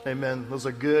Amen. Those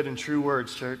are good and true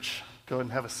words, church. Go ahead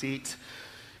and have a seat.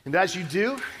 And as you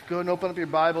do, go ahead and open up your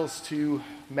Bibles to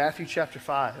Matthew chapter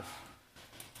 5.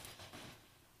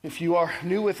 If you are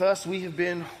new with us, we have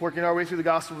been working our way through the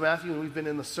Gospel of Matthew, and we've been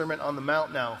in the Sermon on the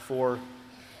Mount now for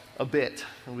a bit.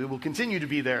 And we will continue to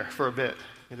be there for a bit.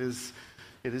 It is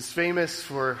famous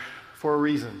for a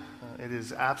reason. It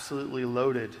is absolutely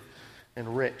loaded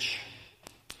and rich.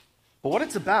 But what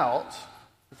it's about,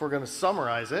 if we're going to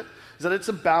summarize it, is that it's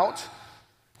about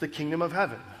the kingdom of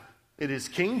heaven. It is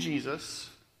King Jesus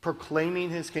proclaiming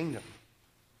his kingdom.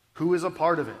 Who is a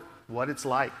part of it? What it's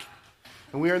like.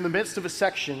 And we are in the midst of a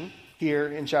section here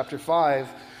in chapter 5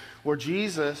 where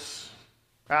Jesus,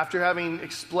 after having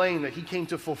explained that he came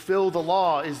to fulfill the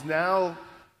law, is now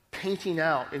painting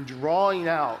out and drawing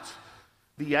out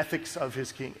the ethics of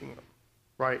his kingdom,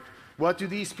 right? What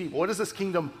does this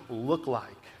kingdom look like?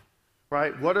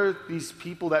 Right? What are these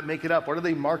people that make it up? What are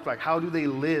they marked like? How do they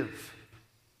live?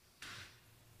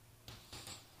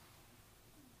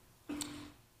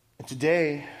 And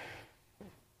today,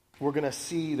 we're going to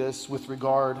see this with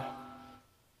regard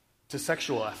to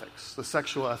sexual ethics, the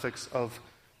sexual ethics of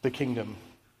the kingdom.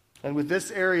 And with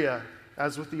this area,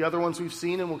 as with the other ones we've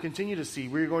seen and will continue to see,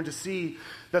 we're going to see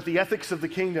that the ethics of the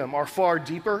kingdom are far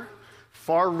deeper,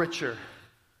 far richer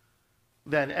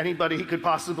than anybody could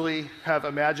possibly have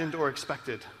imagined or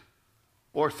expected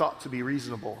or thought to be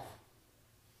reasonable.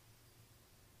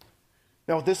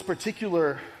 Now, this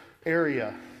particular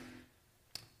area,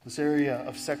 this area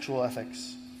of sexual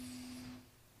ethics,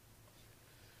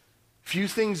 few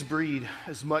things breed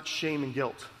as much shame and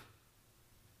guilt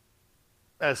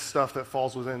as stuff that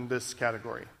falls within this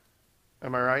category.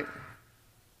 Am I right?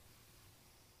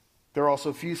 There are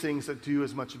also few things that do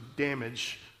as much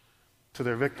damage to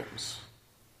their victims.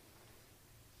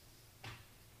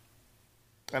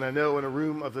 And I know in a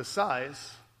room of this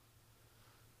size,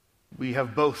 we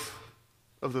have both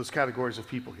of those categories of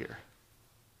people here.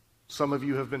 Some of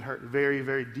you have been hurt very,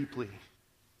 very deeply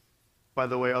by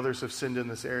the way others have sinned in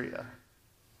this area.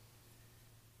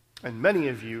 And many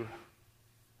of you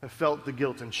have felt the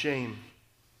guilt and shame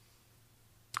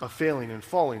of failing and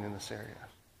falling in this area.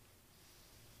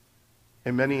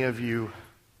 And many of you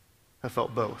have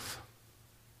felt both.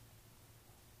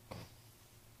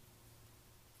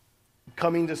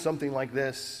 Coming to something like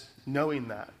this, knowing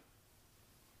that,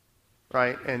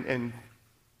 right, and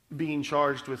being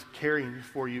charged with caring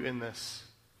for you in this,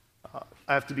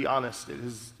 I have to be honest,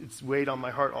 it's weighed on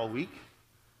my heart all week.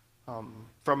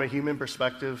 From a human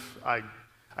perspective,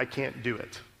 I can't do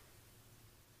it,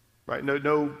 right?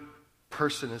 No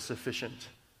person is sufficient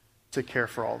to care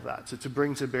for all of that, to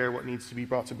bring to bear what needs to be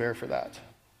brought to bear for that.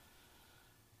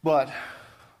 But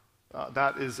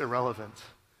that is irrelevant,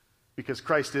 because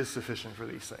Christ is sufficient for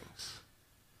these things.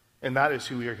 And that is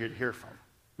who we are here to hear from.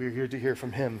 We are here to hear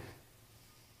from him.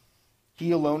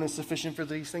 He alone is sufficient for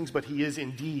these things, but he is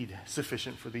indeed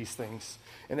sufficient for these things.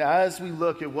 And as we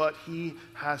look at what he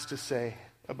has to say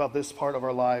about this part of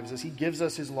our lives, as he gives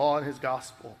us his law and his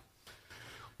gospel,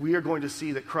 we are going to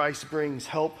see that Christ brings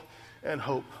help and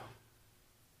hope,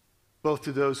 both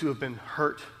to those who have been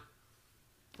hurt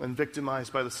and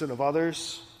victimized by the sin of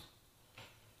others,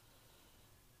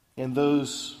 and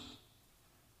those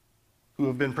who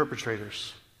have been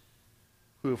perpetrators,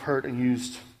 who have hurt and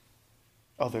used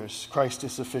others. Christ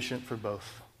is sufficient for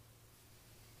both.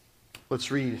 Let's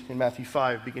read in Matthew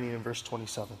 5, beginning in verse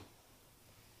 27.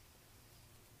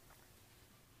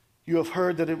 You have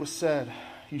heard that it was said,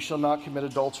 you shall not commit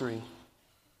adultery.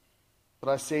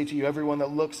 But I say to you, everyone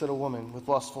that looks at a woman with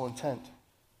lustful intent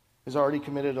has already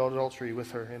committed adultery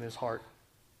with her in his heart.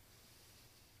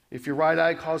 If your right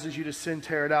eye causes you to sin,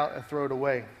 tear it out and throw it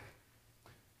away.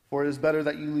 For it is better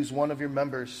that you lose one of your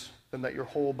members than that your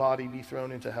whole body be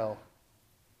thrown into hell.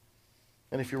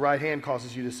 And if your right hand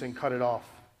causes you to sin, cut it off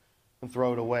and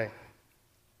throw it away.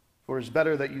 For it is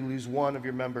better that you lose one of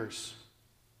your members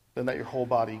than that your whole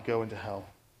body go into hell.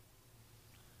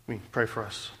 Let me pray for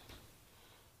us.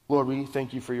 Lord, we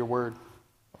thank you for your word.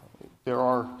 There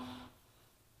are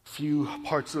few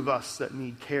parts of us that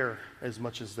need care as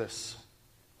much as this.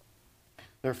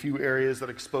 There are few areas that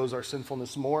expose our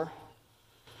sinfulness more,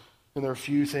 and there are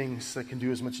few things that can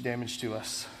do as much damage to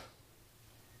us.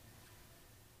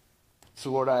 So,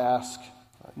 Lord, I ask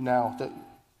now that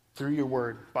through your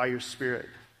word, by your Spirit,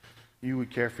 you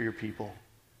would care for your people,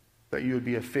 that you would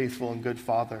be a faithful and good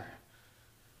Father,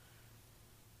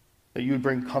 that you would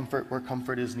bring comfort where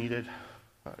comfort is needed,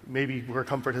 maybe where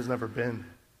comfort has never been.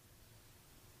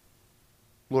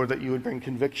 Lord, that you would bring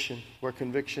conviction where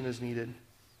conviction is needed,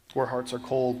 where hearts are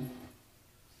cold,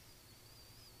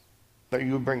 that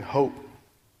you would bring hope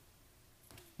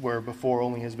where before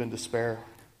only has been despair.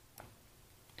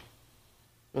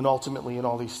 And ultimately, in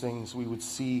all these things, we would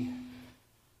see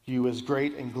you as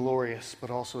great and glorious, but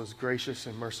also as gracious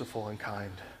and merciful and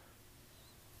kind.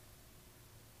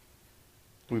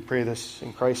 We pray this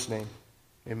in Christ's name.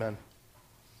 Amen.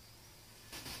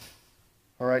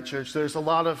 All right, church, there's a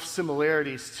lot of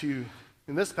similarities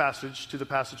in this passage to the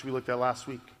passage we looked at last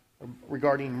week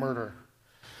regarding murder.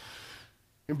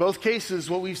 In both cases,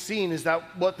 what we've seen is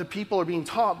that what the people are being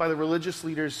taught by the religious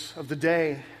leaders of the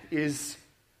day is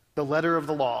the letter of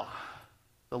the law.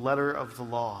 The letter of the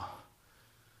law.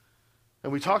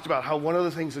 And we talked about how one of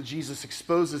the things that Jesus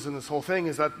exposes in this whole thing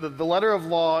is that the letter of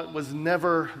law was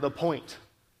never the point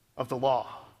of the law.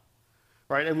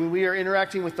 Right? And when we are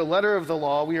interacting with the letter of the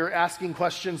law, we are asking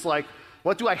questions like,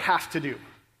 what do I have to do?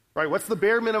 Right? What's the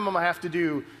bare minimum I have to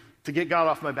do to get God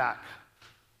off my back?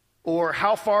 Or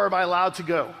how far am I allowed to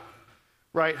go?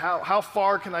 Right? How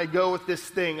far can I go with this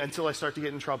thing until I start to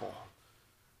get in trouble?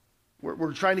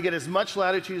 We're trying to get as much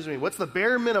latitude as me. What's the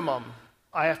bare minimum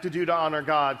I have to do to honor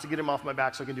God to get him off my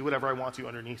back so I can do whatever I want to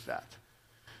underneath that?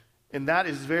 And that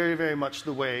is very, very much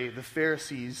the way the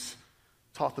Pharisees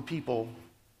taught the people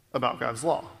about God's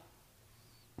law.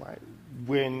 Right?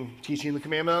 When teaching the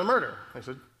commandment on murder, they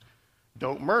said,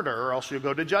 don't murder or else you'll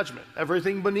go to judgment.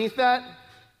 Everything beneath that,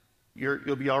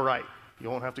 you'll be all right. You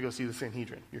won't have to go see the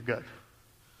Sanhedrin. You're good.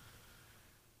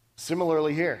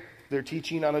 Similarly here, their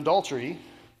teaching on adultery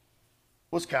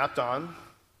was capped on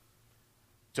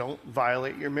don't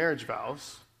violate your marriage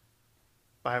vows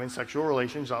by having sexual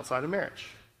relations outside of marriage.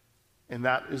 And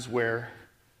that is where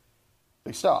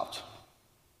they stopped.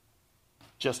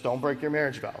 Just don't break your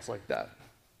marriage vows like that.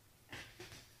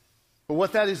 But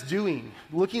what that is doing,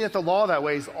 looking at the law that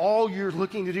way, is all you're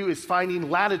looking to do is finding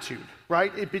latitude,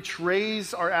 right? It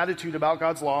betrays our attitude about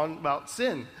God's law and about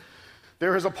sin.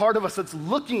 There is a part of us that's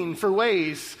looking for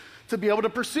ways to be able to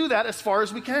pursue that as far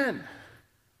as we can,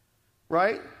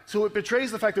 right? So it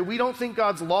betrays the fact that we don't think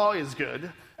God's law is good.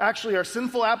 Actually, our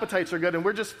sinful appetites are good, and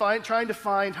we're just trying to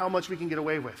find how much we can get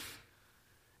away with.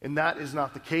 And that is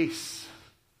not the case.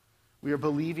 We are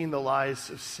believing the lies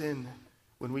of sin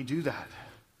when we do that.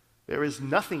 There is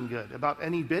nothing good about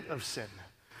any bit of sin.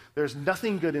 There's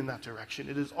nothing good in that direction.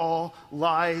 It is all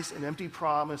lies and empty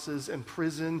promises and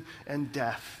prison and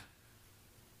death.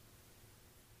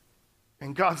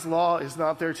 And God's law is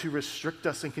not there to restrict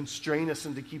us and constrain us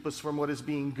and to keep us from what is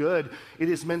being good. It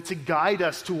is meant to guide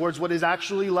us towards what is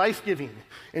actually life-giving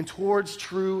and towards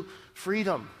true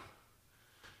freedom.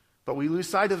 But we lose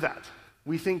sight of that.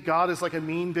 We think God is like a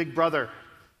mean big brother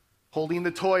holding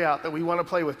the toy out that we want to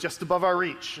play with just above our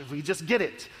reach. If we just get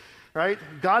it, right?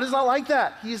 God is not like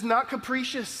that. He is not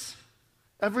capricious.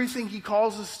 Everything he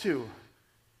calls us to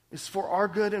is for our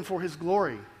good and for his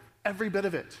glory. Every bit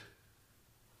of it.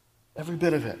 Every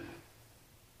bit of it.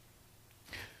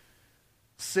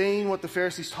 Saying what the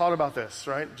Pharisees taught about this,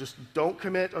 right? Just don't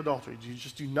commit adultery. You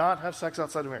just do not have sex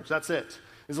outside of marriage. That's it.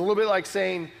 It's a little bit like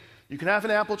saying you can have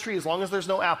an apple tree as long as there's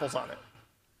no apples on it.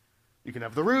 You can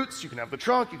have the roots, you can have the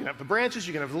trunk, you can have the branches,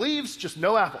 you can have the leaves, just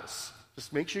no apples.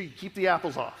 Just make sure you keep the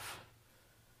apples off.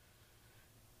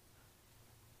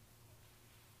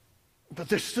 But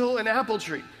there's still an apple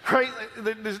tree, right?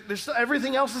 There's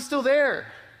everything else is still there.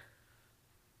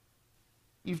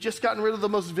 You've just gotten rid of the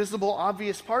most visible,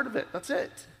 obvious part of it. That's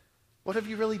it. What have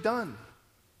you really done?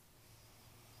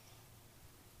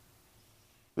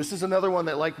 This is another one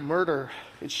that, like murder,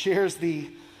 it shares the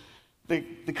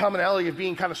commonality of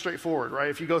being kind of straightforward, right?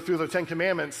 If you go through the 10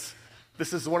 Commandments,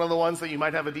 this is one of the ones that you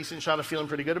might have a decent shot of feeling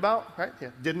pretty good about, right? Yeah.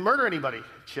 Didn't murder anybody.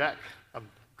 Check. I'm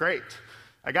great.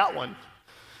 I got one.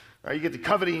 Right? You get to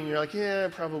coveting, and you're like, yeah,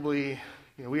 probably,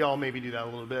 we all maybe do that a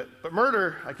little bit. But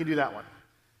murder, I can do that one.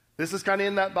 This is kind of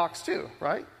in that box too,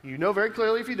 right? You know very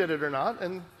clearly if you did it or not,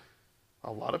 and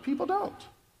a lot of people don't.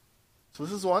 So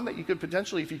this is one that you could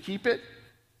potentially, if you keep it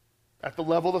at the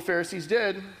level the Pharisees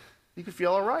did, you could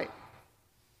feel all right.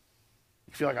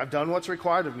 You feel like I've done what's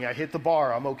required of me. I hit the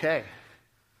bar. I'm okay.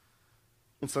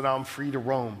 And so now I'm free to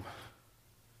roam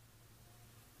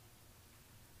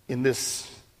in this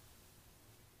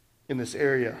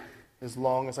area as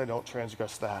long as I don't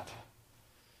transgress that.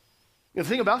 The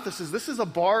thing about this is a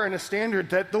bar and a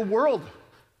standard that the world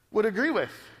would agree with,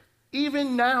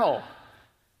 even now.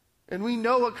 And we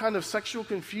know what kind of sexual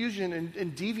confusion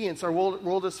and deviance our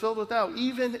world is filled with now.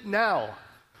 Even now,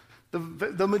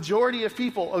 the majority of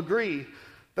people agree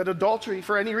that adultery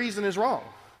for any reason is wrong.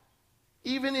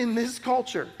 Even in this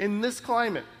culture, in this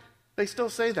climate, they still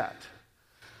say that.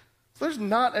 So there's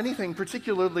not anything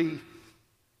particularly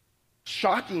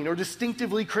shocking or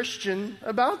distinctively Christian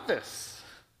about this.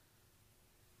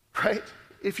 Right?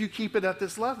 if you keep it at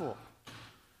this level.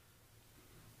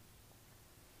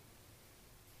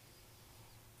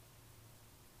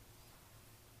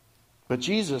 But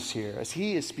Jesus here, as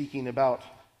he is speaking about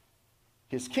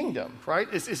his kingdom, right?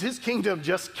 Is his kingdom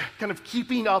just kind of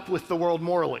keeping up with the world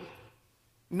morally?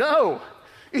 No,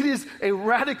 it is a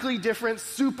radically different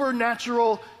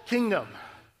supernatural kingdom.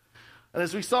 And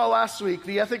as we saw last week,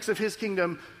 the ethics of his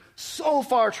kingdom so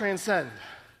far transcend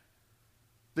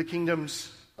the kingdoms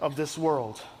of this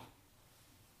world.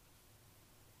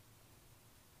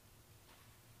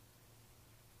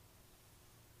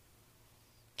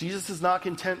 Jesus is not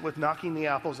content with knocking the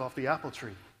apples off the apple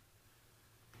tree.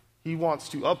 He wants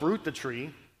to uproot the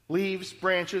tree, leaves,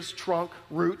 branches, trunk,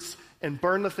 roots, and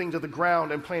burn the thing to the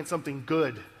ground and plant something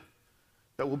good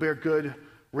that will bear good,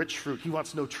 rich fruit. He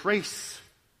wants no trace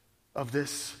of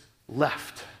this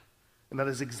left. And that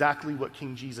is exactly what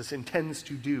King Jesus intends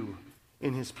to do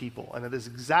in his people. And that is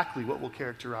exactly what will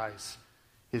characterize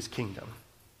his kingdom.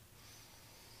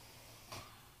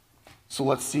 So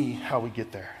let's see how we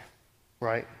get there.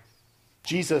 Right?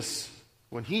 Jesus,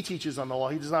 when he teaches on the law,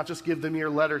 he does not just give the mere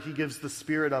letter, he gives the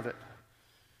spirit of it.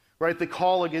 Right? The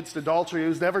call against adultery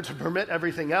was never to permit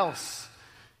everything else.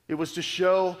 It was to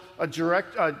show a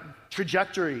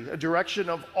trajectory, a direction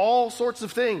of all sorts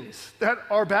of things that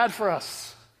are bad for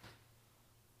us.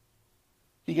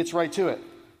 He gets right to it.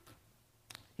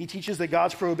 He teaches that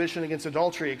God's prohibition against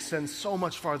adultery extends so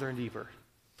much farther and deeper.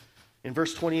 In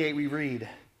verse 28 we read,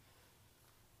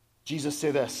 Jesus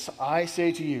said this, I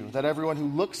say to you that everyone who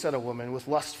looks at a woman with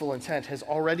lustful intent has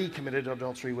already committed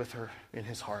adultery with her in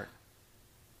his heart.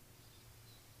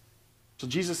 So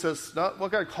Jesus says,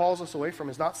 what God calls us away from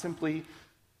is not simply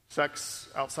sex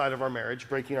outside of our marriage,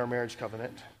 breaking our marriage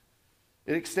covenant.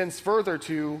 It extends further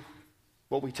to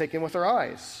what we take in with our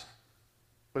eyes.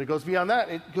 But it goes beyond that.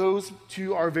 It goes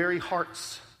to our very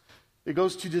hearts. It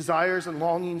goes to desires and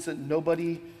longings that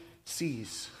nobody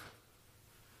sees.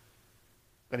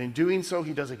 And in doing so,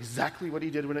 he does exactly what he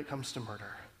did when it comes to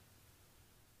murder.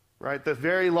 Right? The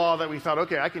very law that we thought,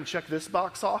 okay, I can check this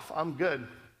box off, I'm good.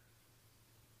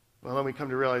 Well, then we come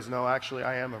to realize, no, actually,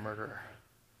 I am a murderer.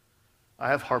 I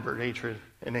have harbored hatred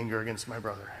and anger against my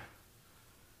brother.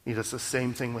 He does the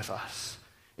same thing with us.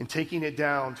 In taking it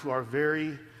down to our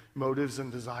very motives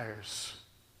and desires,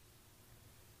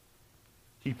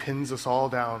 he pins us all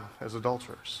down as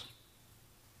adulterers.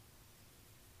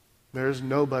 There is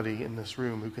nobody in this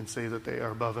room who can say that they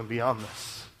are above and beyond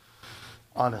this,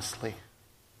 honestly.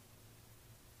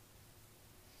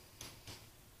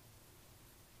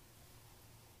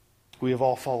 We have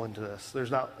all fallen to this. There's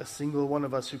not a single one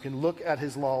of us who can look at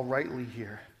his law rightly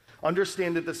here,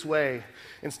 understand it this way,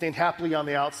 and stand happily on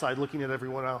the outside looking at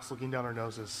everyone else, looking down our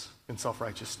noses in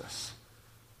self-righteousness.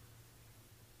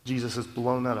 Jesus has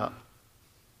blown that up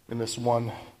in this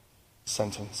one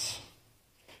sentence.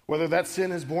 Whether that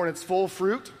sin has borne its full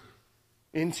fruit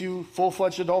into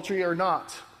full-fledged adultery or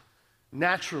not,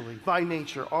 naturally, by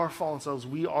nature, our fallen selves,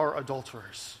 we are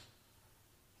adulterers.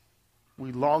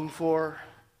 We long for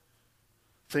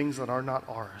things that are not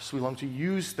ours. We long to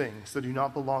use things that do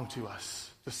not belong to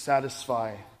us to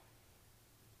satisfy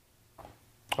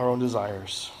our own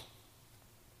desires.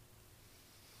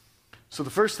 So the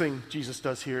first thing Jesus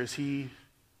does here is he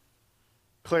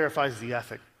clarifies the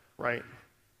ethic, right?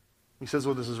 He says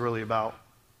what this is really about.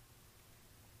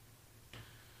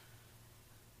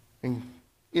 And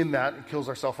in that, it kills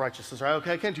our self-righteousness, right?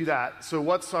 Okay, I can't do that. So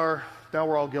now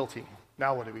we're all guilty.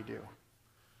 Now what do we do?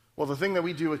 Well, the thing that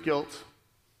we do with guilt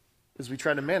is we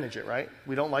try to manage it, right?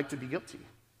 We don't like to be guilty,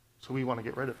 so we want to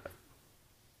get rid of it.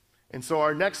 And so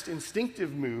our next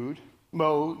instinctive move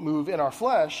in our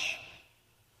flesh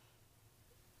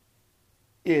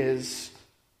is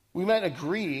we might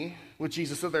agree with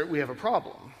Jesus that we have a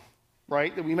problem,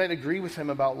 right? That we might agree with him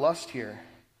about lust here.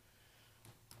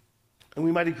 And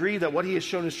we might agree that what he has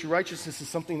shown as true righteousness is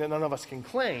something that none of us can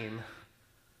claim,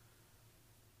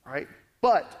 right?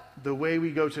 But the way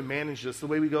we go to manage this, the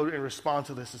way we go and respond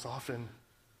to this is often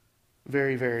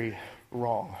very, very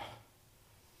wrong.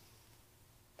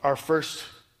 Our first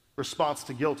response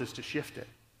to guilt is to shift it.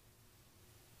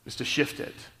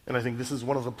 And I think this is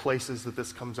one of the places that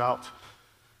this comes out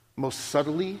most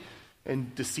subtly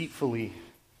and deceitfully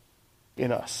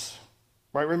in us.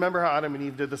 Right? Remember how Adam and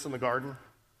Eve did this in the garden?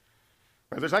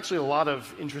 Right? There's actually a lot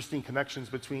of interesting connections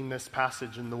between this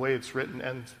passage and the way it's written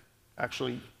and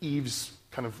actually Eve's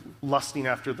kind of lusting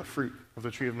after the fruit of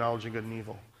the tree of knowledge of good and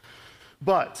evil.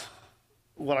 But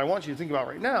what I want you to think about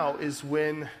right now is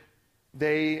when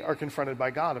they are confronted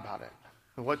by God about it.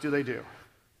 And what do?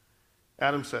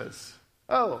 Adam says,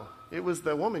 oh, it was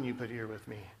the woman you put here with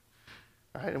me.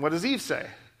 All right, and what does Eve say?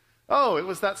 Oh, it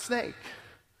was that snake,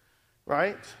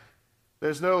 right?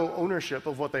 There's no ownership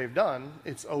of what they've done.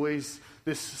 It's always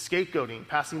this scapegoating,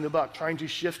 passing the buck, trying to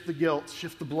shift the guilt,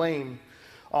 shift the blame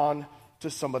on to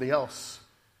somebody else.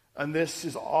 And this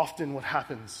is often what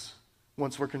happens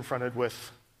once we're confronted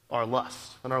with our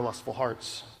lust and our lustful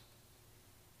hearts.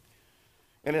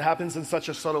 And it happens in such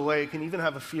a subtle way, it can even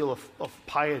have a feel of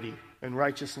piety and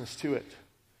righteousness to it.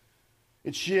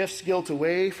 It shifts guilt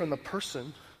away from the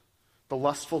person, the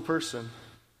lustful person,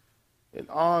 and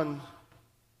on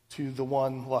to the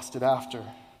one lusted after.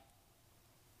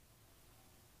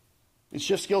 It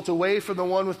shifts guilt away from the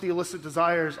one with the illicit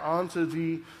desires onto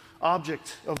the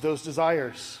object of those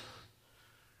desires.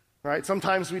 Right?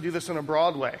 Sometimes we do this in a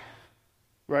broad way.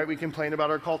 Right? We complain about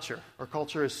our culture. Our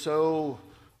culture is so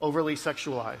overly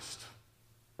sexualized.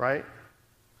 Right?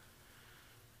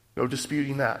 No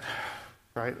disputing that.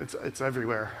 Right? It's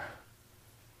everywhere.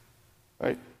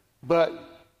 Right? But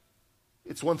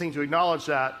it's one thing to acknowledge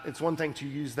that. It's one thing to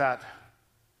use that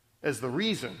as the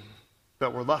reason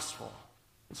that we're lustful.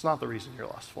 It's not the reason you're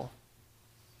lustful.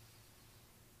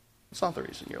 It's not the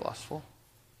reason you're lustful.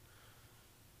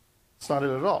 It's not it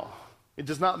at all. It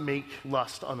does not make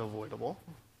lust unavoidable.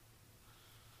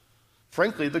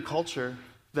 Frankly, the culture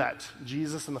that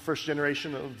Jesus and the first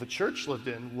generation of the church lived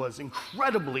in was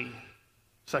incredibly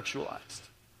sexualized.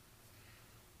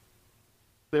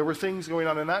 There were things going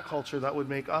on in that culture that would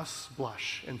make us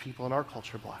blush and people in our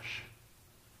culture blush.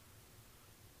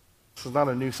 This is not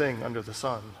a new thing under the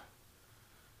sun.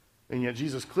 And yet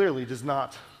Jesus clearly does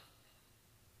not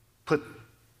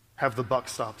have the buck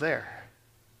stop there.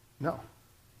 No.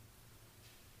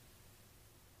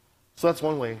 So that's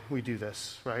one way we do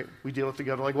this, right? We deal with the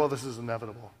guilt like, well, this is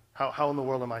inevitable. How in the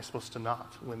world am I supposed to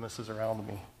not when this is around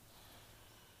me?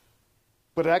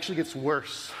 But it actually gets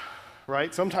worse,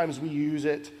 right? Sometimes we use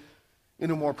it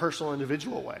in a more personal,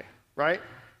 individual way, right?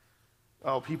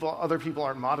 Oh, other people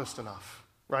aren't modest enough,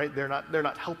 right? They're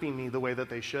not helping me the way that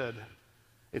they should.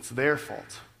 It's their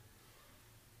fault.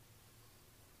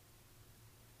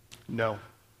 No.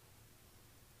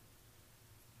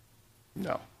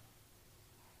 No.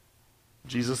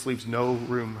 Jesus leaves no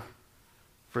room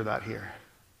for that here.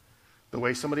 The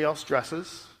way somebody else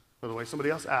dresses or the way somebody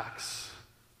else acts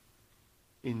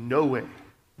in no way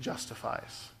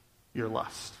justifies your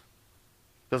lust.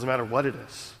 Doesn't matter what it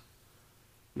is.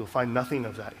 You'll find nothing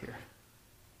of that here.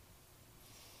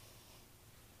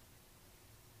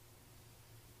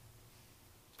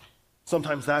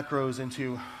 Sometimes that grows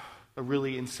into a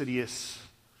really insidious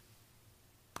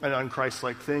and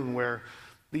unchristlike thing where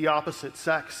the opposite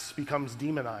sex becomes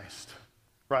demonized,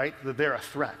 right? That they're a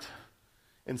threat.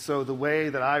 And so the way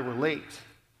that I relate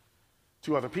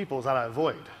to other people is that I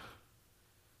avoid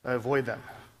them.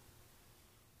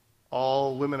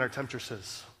 All women are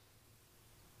temptresses.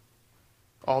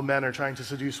 All men are trying to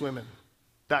seduce women.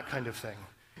 That kind of thing.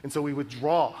 And so we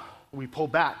withdraw, we pull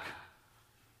back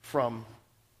from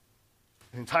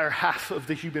an entire half of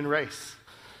the human race.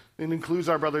 It includes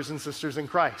our brothers and sisters in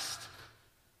Christ.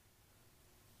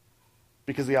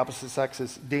 Because the opposite sex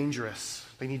is dangerous.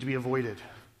 They need to be avoided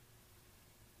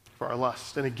for our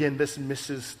lust. And again, this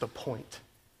misses the point.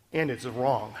 And it's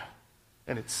wrong.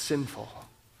 And it's sinful.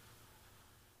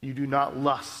 You do not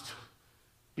lust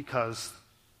because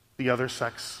the other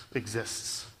sex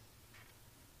exists.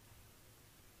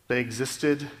 They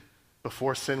existed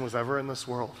before sin was ever in this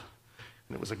world.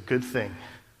 And it was a good thing.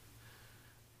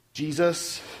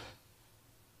 Jesus,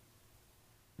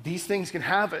 these things can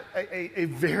have a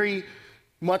very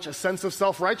much a sense of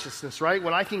self-righteousness, right?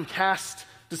 When I can cast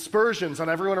dispersions on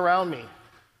everyone around me.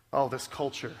 Oh, this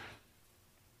culture.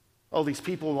 Oh, these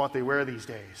people and what they wear these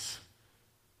days.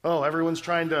 Oh, everyone's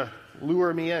trying to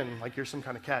lure me in like you're some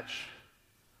kind of catch.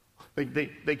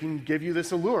 They can give you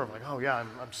this allure, like, oh yeah,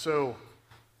 I'm so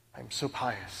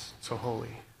pious, so holy.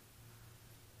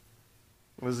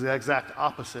 It was the exact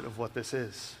opposite of what this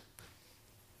is.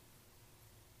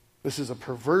 This is a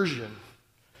perversion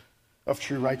of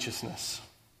true righteousness.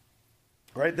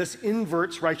 Right? This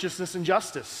inverts righteousness and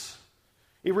justice.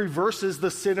 It reverses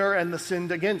the sinner and the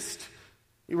sinned against.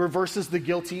 It reverses the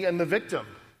guilty and the victim.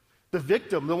 The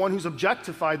victim, the one who's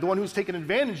objectified, the one who's taken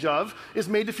advantage of, is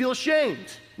made to feel ashamed,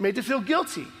 made to feel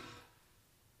guilty.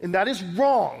 And that is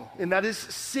wrong, and that is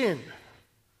sin.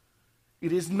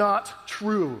 It is not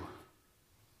true.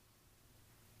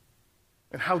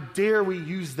 And how dare we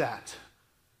use that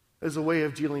as a way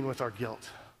of dealing with our guilt?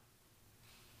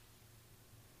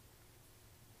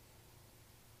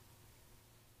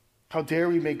 How dare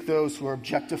we make those who are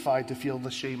objectified to feel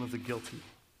the shame of the guilty?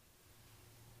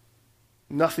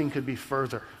 Nothing could be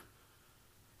further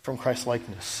from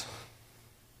Christ-likeness.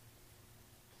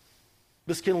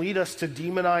 This can lead us to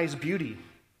demonize beauty,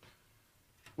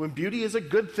 when beauty is a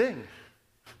good thing.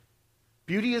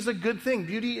 Beauty is a good thing.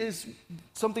 Beauty is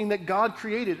something that God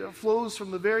created. It flows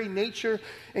from the very nature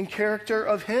and character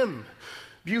of Him.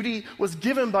 Beauty was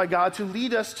given by God to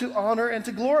lead us to honor and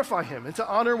to glorify Him and to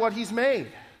honor what He's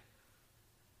made.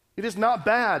 It is not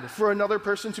bad for another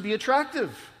person to be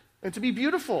attractive and to be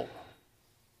beautiful.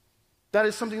 That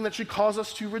is something that should cause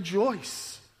us to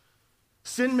rejoice.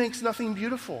 Sin makes nothing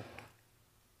beautiful.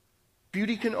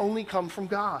 Beauty can only come from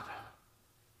God.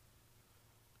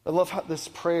 I love how this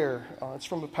prayer, it's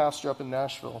from a pastor up in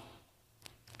Nashville,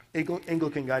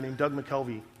 Anglican guy named Doug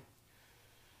McKelvey.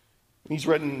 He's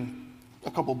written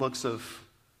a couple books of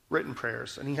written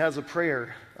prayers, and he has a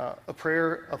prayer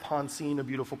upon seeing a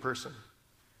beautiful person.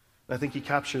 And I think he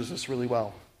captures this really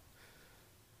well.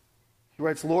 He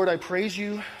writes, "Lord, I praise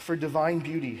you for divine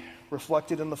beauty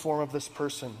reflected in the form of this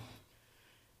person.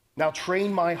 Now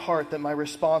train my heart that my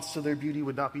response to their beauty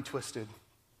would not be twisted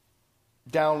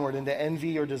downward into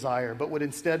envy or desire, but would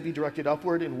instead be directed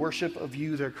upward in worship of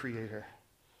you, their Creator,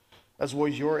 as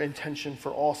was your intention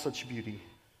for all such beauty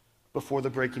before the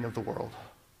breaking of the world."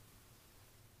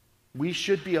 We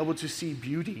should be able to see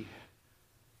beauty,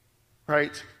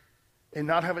 right, and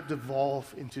not have it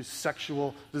devolve into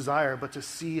sexual desire, but to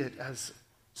see it as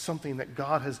something that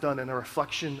God has done and a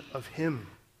reflection of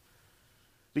Him.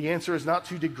 The answer is not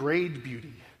to degrade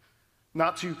beauty,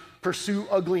 not to pursue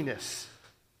ugliness,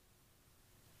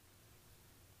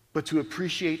 but to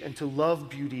appreciate and to love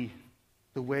beauty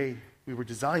the way we were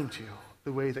designed to,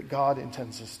 the way that God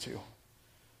intends us to.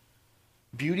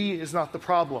 Beauty is not the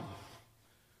problem.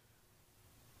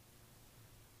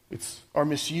 It's our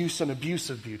misuse and abuse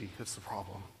of beauty that's the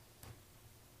problem.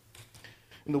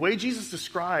 And the way Jesus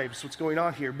describes what's going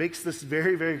on here makes this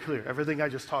very, very clear, everything I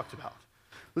just talked about.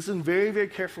 Listen very, very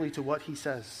carefully to what he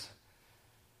says.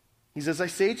 He says, "I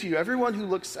say to you, everyone who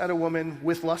looks at a woman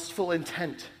with lustful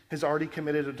intent has already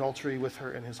committed adultery with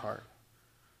her in his heart."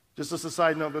 Just as a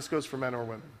side note, this goes for men or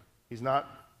women. He's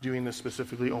not doing this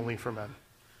specifically only for men.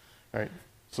 All right?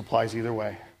 This applies either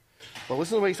way. But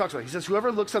listen to the way he talks about it. He says,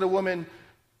 whoever looks at a woman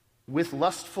with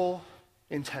lustful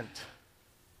intent.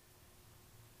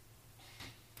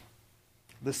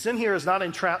 The sin here is not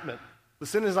entrapment. The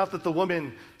sin is not that the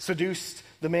woman seduced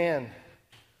the man.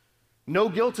 No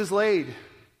guilt is laid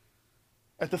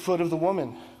at the foot of the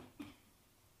woman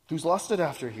who's lusted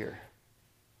after here,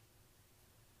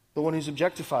 the one who's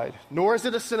objectified. Nor is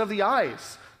it a sin of the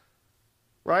eyes,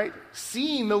 right?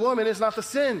 Seeing the woman is not the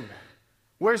sin.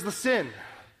 Where's the sin?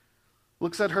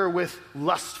 Looks at her with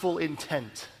lustful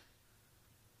intent.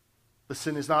 The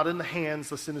sin is not in the hands,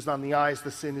 the sin is not in the eyes,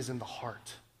 the sin is in the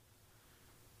heart.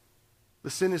 The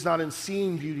sin is not in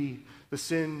seeing beauty, the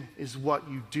sin is what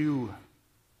you do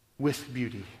with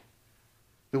beauty,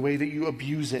 the way that you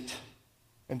abuse it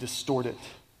and distort it.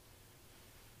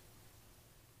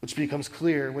 Which becomes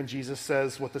clear when Jesus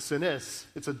says what the sin is.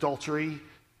 It's adultery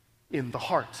in the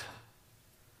heart.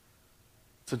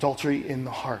 It's adultery in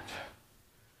the heart.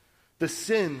 The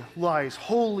sin lies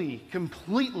wholly,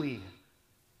 completely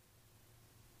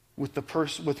with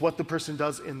what the person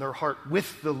does in their heart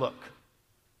with the look.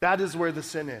 That is where the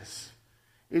sin is.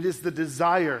 It is the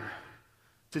desire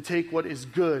to take what is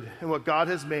good and what God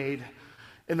has made,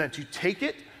 and then to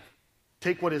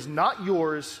take what is not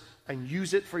yours, and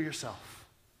use it for yourself.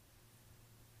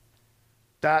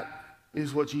 That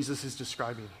is what Jesus is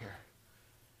describing here,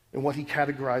 and what he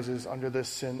categorizes under this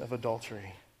sin of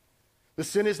adultery. The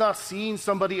sin is not seeing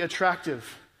somebody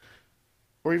attractive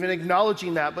or even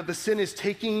acknowledging that, but the sin is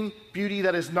taking beauty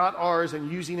that is not ours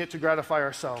and using it to gratify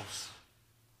ourselves.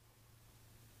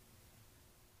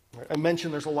 I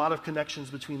mentioned there's a lot of connections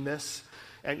between this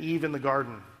and Eve in the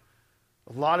garden.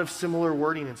 A lot of similar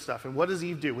wording and stuff. And what does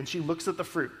Eve do? When she looks at the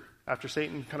fruit, after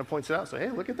Satan kind of points it out, say, hey,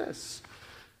 look at this.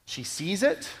 She sees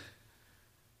it.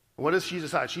 What does she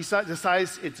decide? She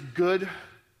decides it's good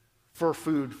for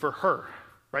food for her,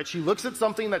 right? She looks at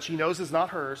something that she knows is not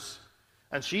hers,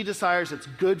 and she decides it's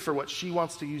good for what she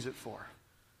wants to use it for.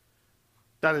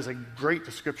 That is a great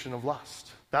description of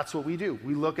lust. That's what we do.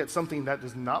 We look at something that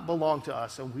does not belong to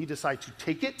us, and we decide to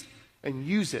take it and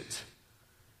use it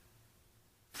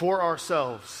for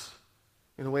ourselves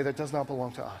in a way that does not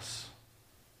belong to us.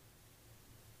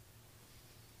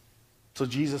 So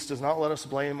Jesus does not let us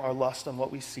blame our lust on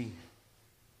what we see,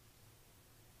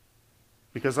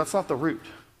 because that's not the root.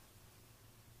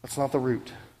 That's not the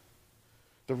root.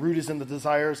 The root is in the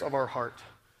desires of our heart.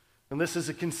 And this is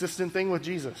a consistent thing with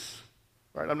Jesus.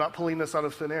 Right? I'm not pulling this out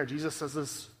of thin air. Jesus says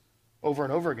this over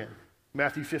and over again.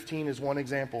 Matthew 15 is one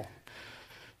example.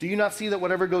 Do you not see that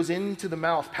whatever goes into the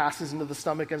mouth passes into the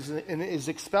stomach and is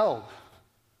expelled?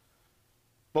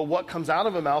 But what comes out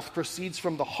of a mouth proceeds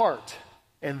from the heart,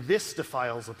 and this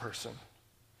defiles a person.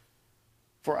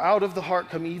 For out of the heart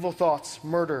come evil thoughts,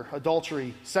 murder,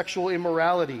 adultery, sexual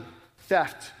immorality,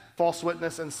 theft, false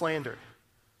witness, and slander.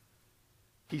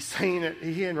 He's saying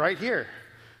it right here.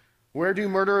 Where do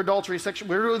murder, adultery, sexual,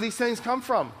 where do these things come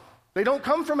from? They don't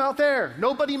come from out there.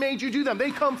 Nobody made you do them.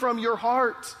 They come from your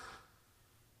heart.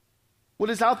 What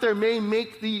is out there may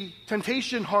make the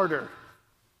temptation harder.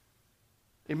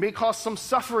 It may cause some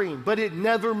suffering, but it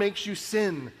never makes you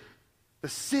sin. The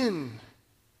sin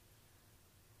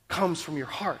comes from your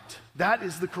heart. That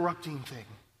is the corrupting thing.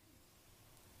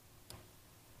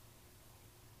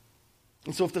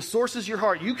 And so if the source is your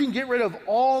heart, you can get rid of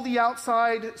all the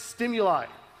outside stimuli,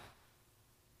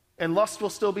 and lust will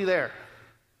still be there.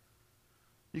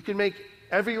 You can make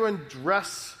everyone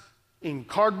dress in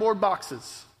cardboard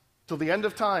boxes till the end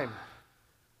of time.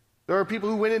 There are people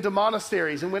who went into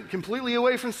monasteries and went completely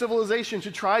away from civilization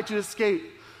to try to escape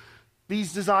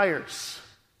these desires.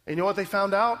 And you know what they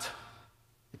found out?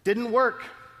 It didn't work.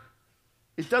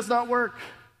 It does not work.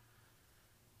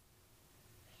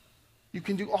 You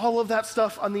can do all of that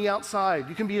stuff on the outside.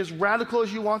 You can be as radical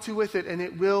as you want to with it, and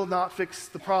it will not fix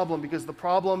the problem, because the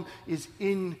problem is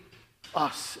in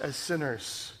us as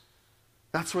sinners.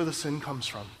 That's where the sin comes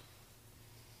from.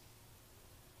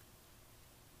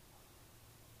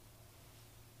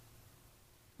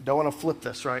 Don't want to flip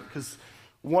this, right? Because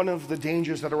one of the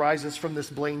dangers that arises from this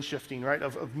blame shifting, right,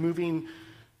 of moving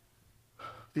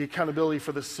the accountability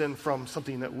for the sin from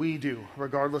something that we do,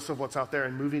 regardless of what's out there,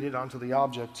 and moving it onto the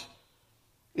object,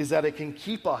 is that it can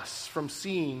keep us from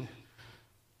seeing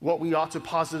what we ought to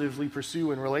positively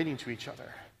pursue in relating to each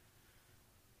other.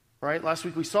 Right? Last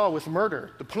week we saw with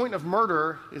murder. The point of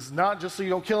murder is not just so you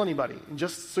don't kill anybody, and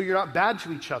just so you're not bad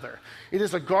to each other. It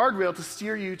is a guardrail to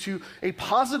steer you to a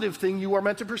positive thing you are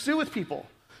meant to pursue with people.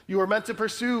 You are meant to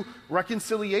pursue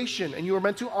reconciliation, and you are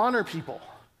meant to honor people.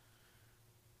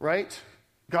 Right?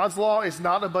 God's law is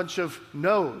not a bunch of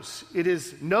no's. It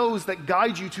is no's that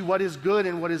guide you to what is good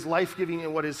and what is life-giving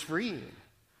and what is freeing.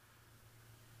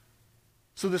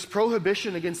 So this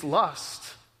prohibition against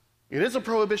lust, it is a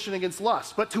prohibition against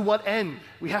lust, but to what end?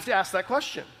 We have to ask that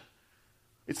question.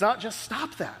 It's not just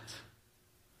stop that.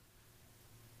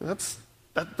 That's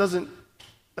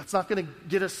not going to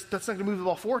get us, that's not going to move the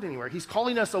ball forward anywhere. He's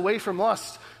calling us away from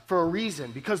lust for a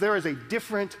reason, because there is a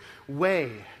different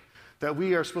way that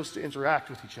we are supposed to interact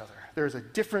with each other. There is a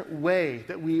different way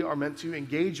that we are meant to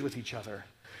engage with each other.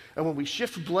 And when we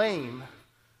shift blame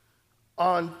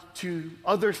onto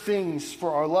other things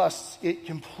for our lusts, it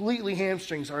completely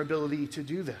hamstrings our ability to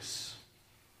do this.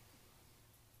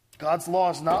 God's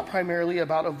law is not primarily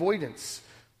about avoidance,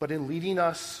 but in leading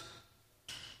us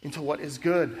into what is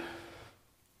good.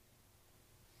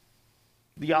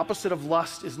 The opposite of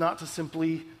lust is not to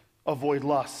simply avoid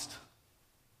lust,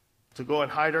 to go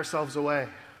and hide ourselves away,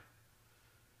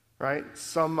 right?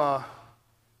 Some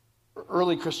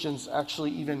early Christians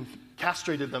actually even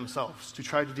castrated themselves to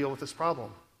try to deal with this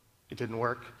problem. It didn't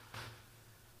work.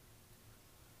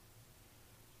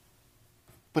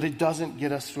 But it doesn't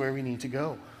get us to where we need to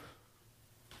go.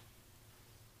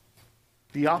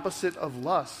 The opposite of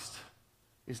lust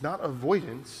is not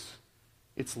avoidance,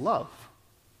 it's love.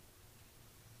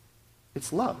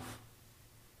 It's love.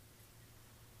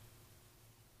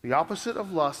 The opposite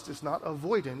of lust is not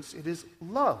avoidance, it is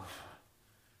love.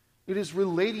 It is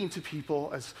relating to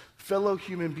people as fellow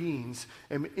human beings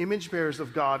and image bearers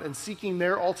of God, and seeking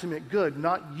their ultimate good,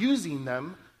 not using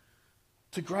them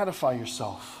to gratify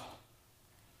yourself.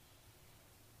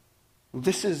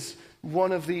 This is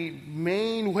one of the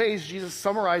main ways Jesus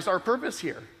summarized our purpose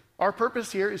here. Our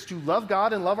purpose here is to love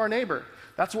God and love our neighbor.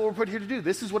 That's what we're put here to do.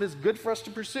 This is what is good for us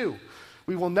to pursue.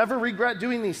 We will never regret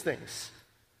doing these things.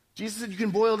 Jesus said, you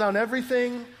can boil down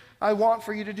everything I want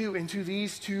for you to do into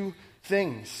these two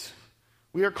things.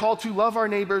 We are called to love our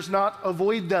neighbors, not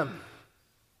avoid them.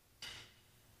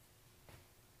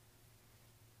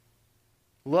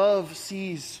 Love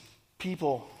sees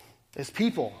people as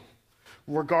people,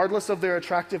 regardless of their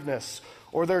attractiveness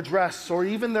or their dress or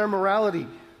even their morality.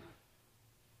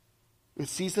 It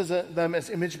sees them as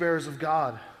image bearers of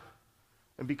God.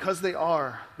 And because they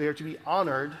are to be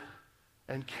honored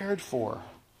and cared for.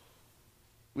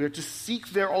 We are to seek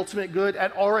their ultimate good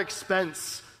at our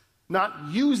expense, not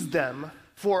use them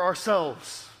for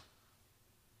ourselves.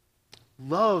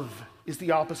 Love is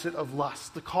the opposite of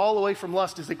lust. The call away from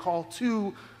lust is a call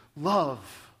to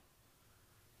love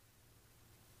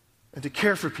and to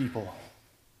care for people.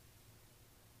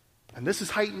 And this is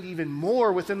heightened even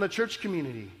more within the church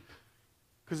community,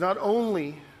 because not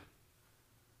only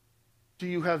do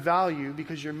you have value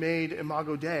because you're made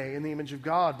imago Dei, in the image of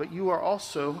God, but we're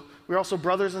also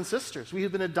brothers and sisters. We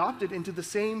have been adopted into the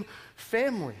same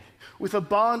family with a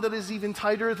bond that is even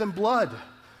tighter than blood.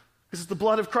 This is the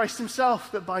blood of Christ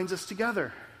himself that binds us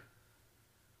together.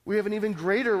 We have an even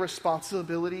greater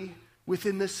responsibility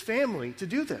within this family to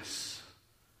do this.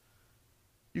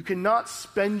 You cannot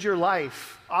spend your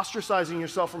life ostracizing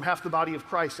yourself from half the body of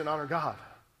Christ and honor God.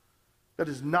 That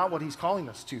is not what he's calling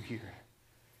us to here.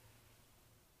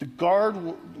 The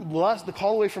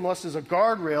call away from lust is a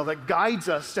guardrail that guides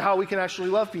us to how we can actually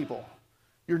love people.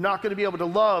 You're not going to be able to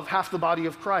love half the body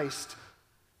of Christ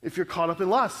if you're caught up in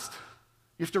lust.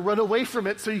 You have to run away from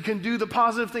it so you can do the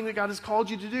positive thing that God has called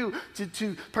you to do,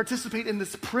 to participate in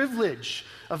this privilege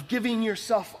of giving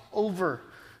yourself over,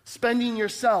 spending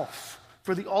yourself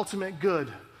for the ultimate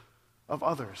good of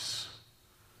others,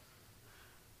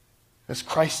 as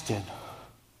Christ did.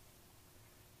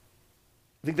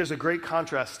 I think there's a great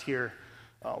contrast here.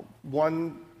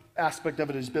 One aspect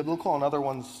of it is biblical, and other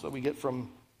ones that we get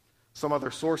from some other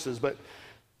sources. But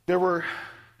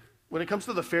when it comes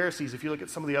to the Pharisees, if you look at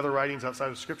some of the other writings outside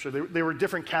of Scripture, there were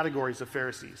different categories of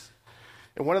Pharisees.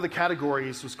 And one of the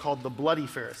categories was called the bloody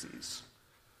Pharisees.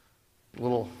 A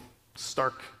little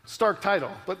stark title.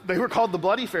 But they were called the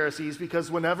bloody Pharisees because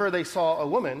whenever they saw a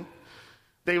woman,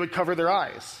 they would cover their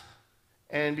eyes.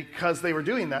 And because they were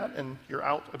doing that, and you're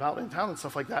out about in town and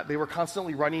stuff like that, they were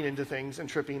constantly running into things and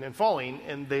tripping and falling,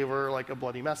 and they were like a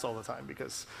bloody mess all the time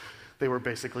because they were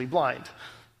basically blind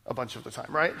a bunch of the time,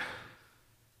 right?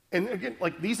 And again,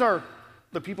 like, these are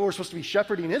the people who are supposed to be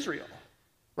shepherding Israel,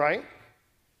 right?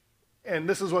 And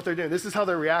this is what they're doing. This is how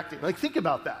they're reacting. Like, think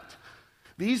about that.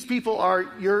 These people are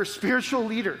your spiritual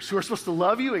leaders who are supposed to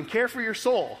love you and care for your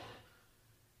soul.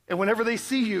 And whenever they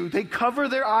see you, they cover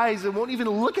their eyes and won't even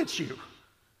look at you.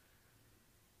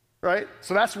 Right?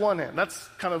 So that's one end. That's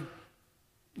kind of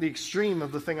the extreme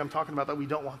of the thing I'm talking about that we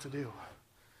don't want to do.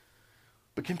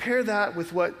 But compare that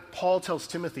with what Paul tells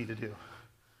Timothy to do.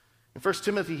 In 1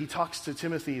 Timothy, he talks to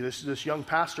Timothy, this young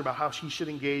pastor, about how he should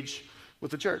engage with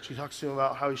the church. He talks to him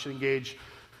about how he should engage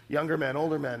younger men,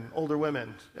 older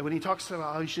women. And when he talks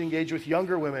about how he should engage with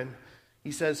younger women,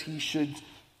 he says he should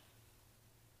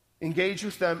engage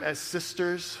with them as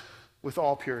sisters with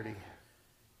all purity.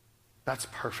 That's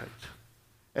perfect.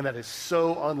 And that is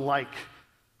so unlike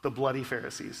the bloody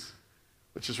Pharisees,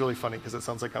 which is really funny because it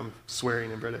sounds like I'm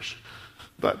swearing in British.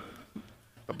 But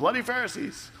the bloody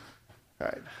Pharisees, all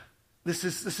right, this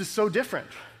is so different,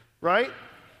 right?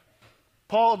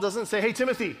 Paul doesn't say, hey,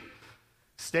 Timothy,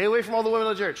 stay away from all the women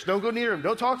of the church. Don't go near them.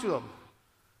 Don't talk to them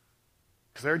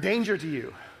because they're a danger to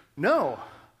you. No.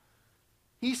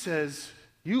 He says,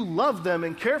 you love them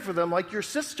and care for them like your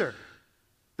sister.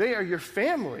 They are your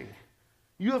family.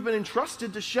 You have been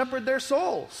entrusted to shepherd their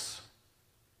souls.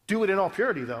 Do it in all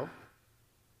purity, though,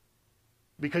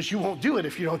 because you won't do it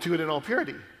if you don't do it in all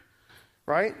purity,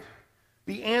 right?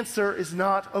 The answer is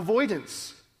not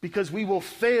avoidance, because we will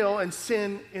fail and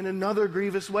sin in another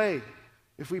grievous way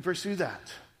if we pursue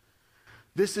that.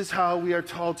 This is how we are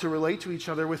told to relate to each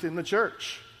other within the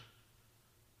church.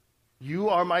 You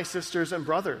are my sisters and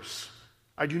brothers.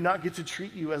 I do not get to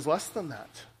treat you as less than that,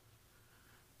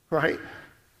 right?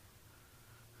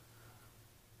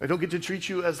 I don't get to treat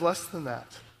you as less than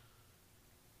that,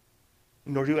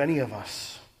 nor do any of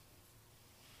us.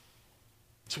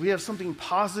 So we have something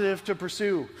positive to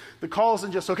pursue. The call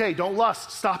isn't just, okay, don't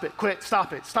lust, stop it, quit,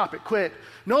 stop it, quit.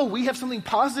 No, we have something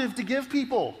positive to give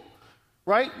people,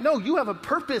 right? No, you have a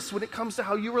purpose when it comes to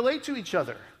how you relate to each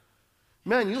other.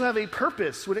 Men, you have a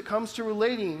purpose when it comes to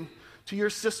relating to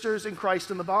your sisters in Christ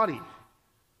in the body.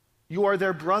 You are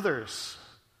their brothers.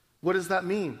 What does that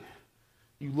mean?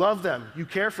 You love them, you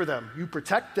care for them, you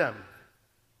protect them.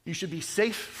 You should be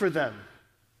safe for them.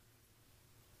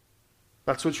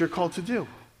 That's what you're called to do.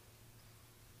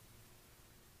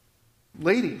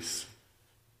 Ladies,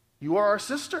 you are our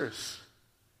sisters.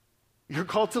 You're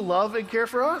called to love and care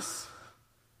for us.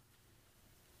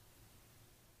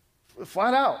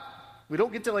 Flat out. We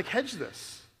don't get to hedge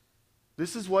this.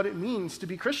 This is what it means to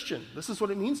be Christian. This is what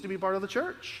it means to be part of the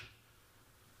church.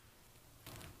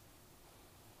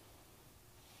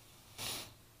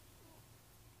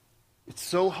 It's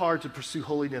so hard to pursue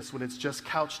holiness when it's just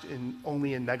couched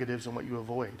only in negatives and what you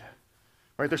avoid.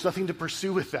 Right? There's nothing to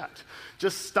pursue with that.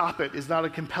 Just stop it is not a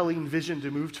compelling vision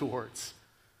to move towards.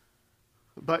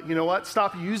 But you know what?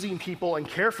 Stop using people and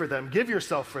care for them. Give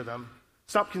yourself for them.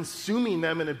 Stop consuming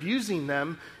them and abusing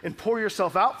them and pour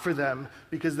yourself out for them,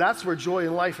 because that's where joy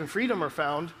and life and freedom are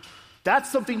found. That's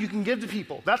something you can give to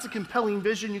people. That's a compelling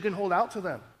vision you can hold out to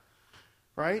them.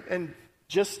 Right? And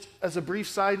just as a brief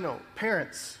side note,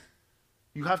 parents,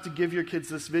 You have to give your kids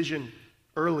this vision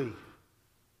early.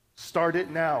 Start it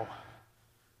now.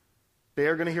 They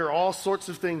are going to hear all sorts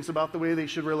of things about the way they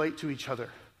should relate to each other.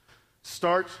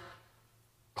 Start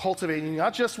cultivating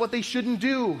not just what they shouldn't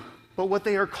do, but what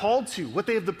they are called to, what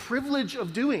they have the privilege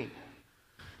of doing.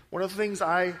 One of the things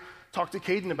I talk to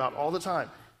Caden about all the time,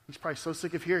 he's probably so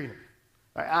sick of hearing it.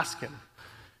 I ask him,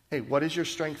 hey, what is your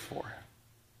strength for?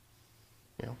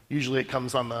 Usually it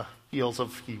comes on the heels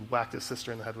of he whacked his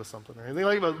sister in the head with something or anything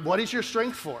like that. But what is your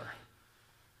strength for?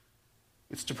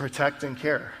 It's to protect and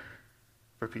care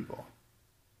for people.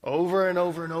 Over and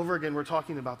over and over again, we're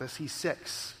talking about this. He's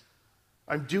 6.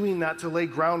 I'm doing that to lay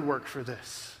groundwork for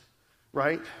this,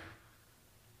 right?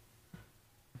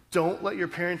 Don't let your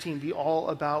parenting be all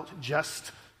about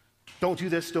just don't do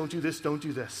this, don't do this, don't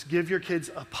do this. Give your kids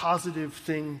a positive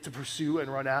thing to pursue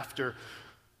and run after,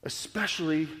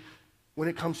 especially when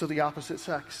it comes to the opposite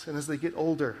sex and as they get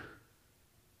older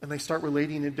and they start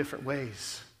relating in different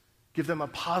ways. Give them a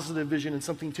positive vision and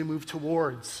something to move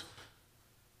towards.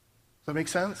 Does that make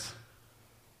sense?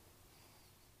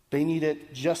 They need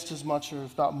it just as much or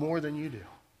if not more than you do.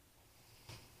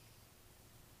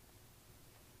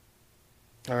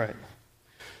 All right.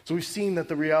 So we've seen that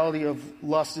the reality of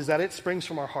lust is that it springs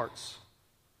from our hearts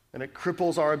and it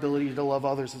cripples our ability to love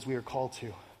others as we are called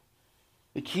to.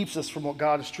 It keeps us from what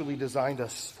God has truly designed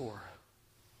us for.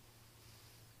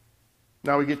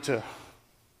 Now we get to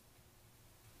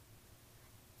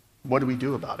what do we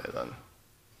do about it then?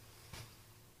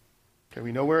 Okay,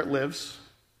 we know where it lives.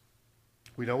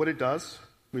 We know what it does.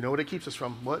 We know what it keeps us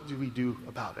from. What do we do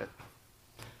about it?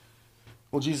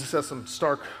 Well, Jesus has some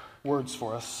stark words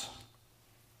for us.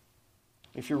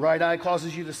 If your right eye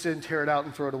causes you to sin, tear it out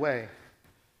and throw it away.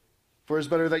 For it is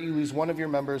better that you lose one of your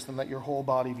members than that your whole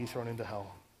body be thrown into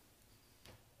hell.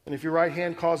 And if your right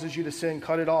hand causes you to sin,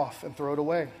 cut it off and throw it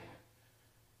away.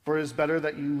 For it is better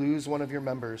that you lose one of your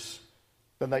members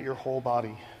than that your whole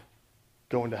body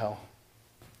go into hell.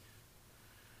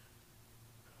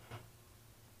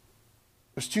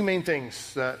 There's 2 main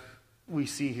things that we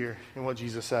see here in what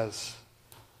Jesus says.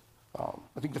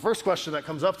 I think the first question that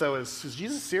comes up, though, is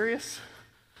Jesus serious?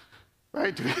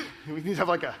 Right? Do we need to have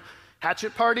like a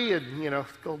hatchet party and,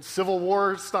 old Civil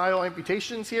War style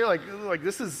amputations here? Like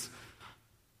this is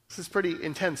pretty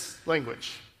intense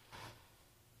language.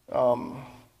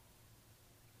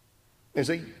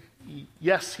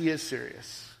 Yes, he is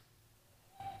serious.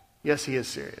 Yes, he is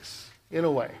serious. In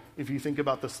a way, if you think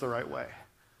about this the right way.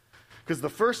 Because the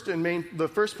first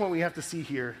point we have to see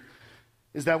here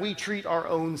is that we treat our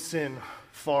own sin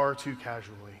far too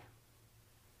casually.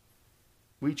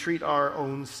 We treat our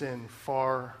own sin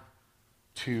far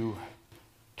too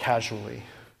casually.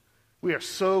 We are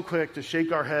so quick to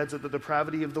shake our heads at the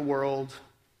depravity of the world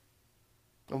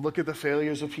and look at the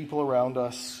failures of people around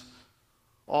us,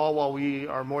 all while we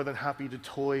are more than happy to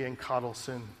toy and coddle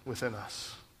sin within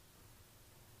us.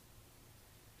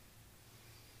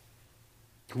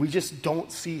 We just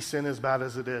don't see sin as bad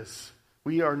as it is.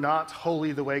 We are not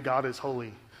holy the way God is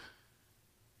holy.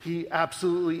 He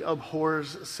absolutely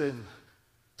abhors sin.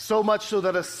 So much so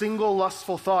that a single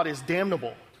lustful thought is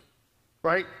damnable,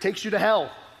 right? Takes you to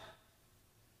hell.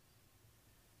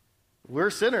 We're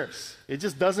sinners. It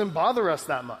just doesn't bother us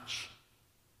that much.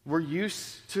 We're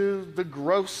used to the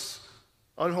gross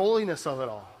unholiness of it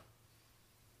all.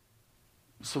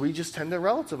 So we just tend to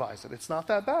relativize it. It's not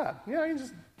that bad. Yeah,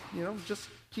 just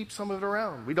keep some of it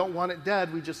around. We don't want it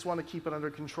dead. We just want to keep it under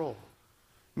control.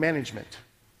 Management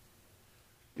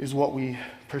is what we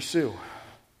pursue.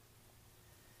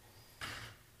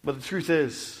 But the truth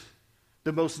is,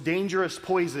 the most dangerous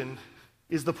poison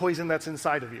is the poison that's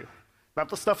inside of you. Not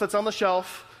the stuff that's on the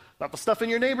shelf, not the stuff in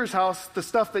your neighbor's house, the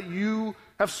stuff that you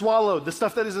have swallowed, the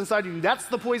stuff that is inside of you. That's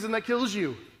the poison that kills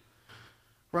you.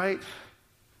 Right?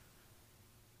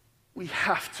 We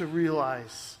have to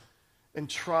realize and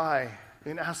try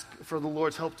and ask for the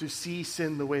Lord's help to see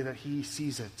sin the way that he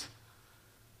sees it.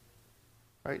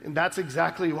 Right? And that's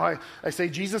exactly why I say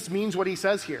Jesus means what he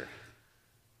says here.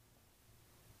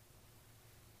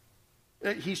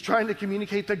 He's trying to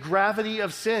communicate the gravity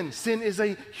of sin. Sin is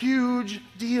a huge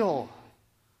deal.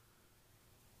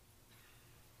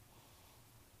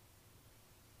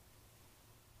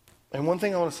 And one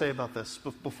thing I want to say about this,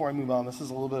 before I move on, this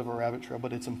is a little bit of a rabbit trail,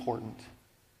 but it's important.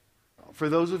 For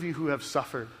those of you who have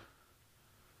suffered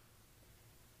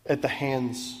at the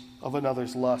hands of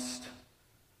another's lust,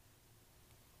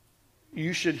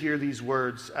 you should hear these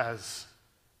words as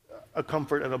a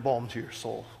comfort and a balm to your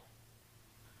soul.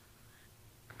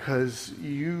 Because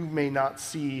you may not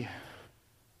see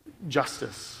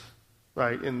justice,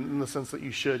 right, in the sense that you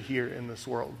should here in this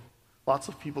world. Lots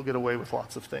of people get away with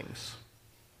lots of things.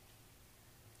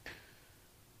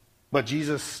 But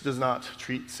Jesus does not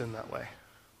treat sin that way.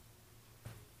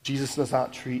 Jesus does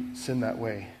not treat sin that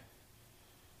way.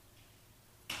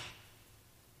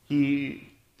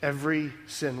 Every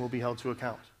sin will be held to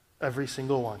account. Every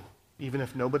single one. Even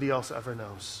if nobody else ever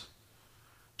knows.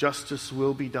 Justice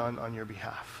will be done on your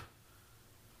behalf.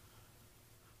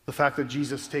 The fact that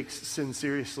Jesus takes sin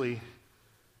seriously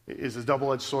is a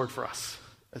double-edged sword for us.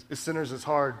 As sinners, it's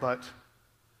hard, but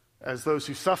as those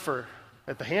who suffer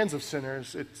at the hands of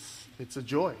sinners, it's a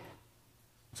joy.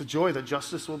 It's a joy that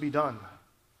justice will be done.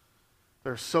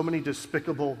 There are so many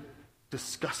despicable,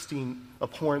 disgusting,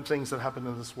 abhorrent things that happen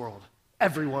in this world.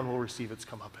 Everyone will receive its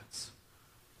comeuppance.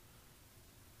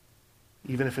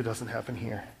 Even if it doesn't happen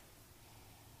here.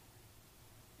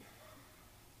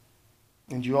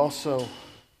 And you also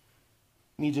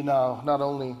need to know, not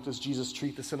only does Jesus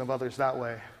treat the sin of others that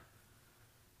way,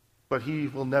 but he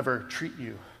will never treat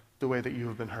you the way that you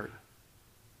have been hurt.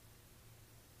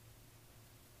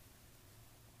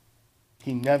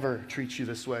 He never treats you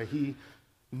this way. He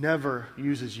never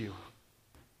uses you.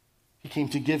 He came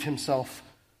to give himself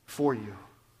for you.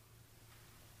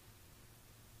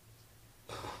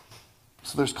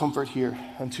 So there's comfort here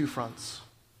on two fronts.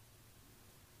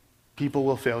 People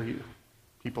will fail you.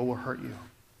 People will hurt you.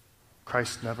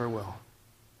 Christ never will.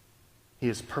 He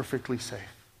is perfectly safe.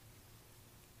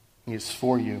 He is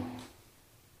for you.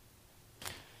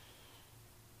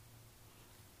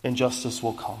 And justice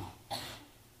will come.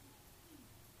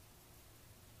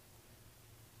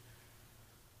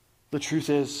 The truth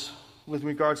is, with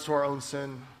regards to our own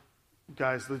sin,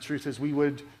 guys, the truth is we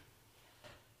would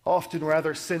often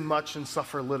rather sin much and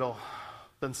suffer little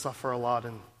than suffer a lot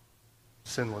and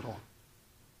sin little.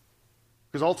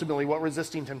 Because ultimately, what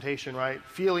resisting temptation, right?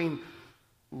 Feeling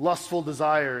lustful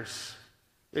desires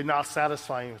and not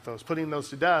satisfying with those, putting those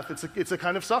to death, it's a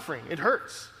kind of suffering. It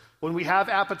hurts. When we have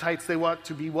appetites, they want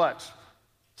to be what?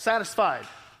 Satisfied.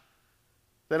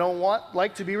 They don't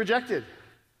like to be rejected.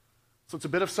 So it's a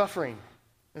bit of suffering.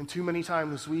 And too many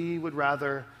times we would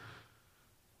rather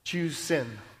choose sin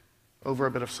over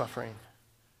a bit of suffering.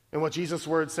 And what Jesus'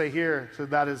 words say here, so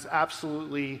that is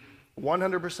absolutely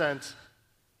 100%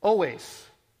 always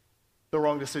the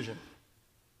wrong decision.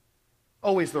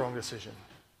 Always the wrong decision.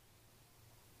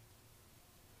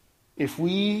 If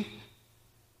we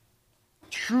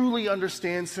truly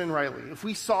understand sin rightly, if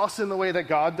we saw sin the way that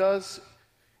God does,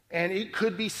 and it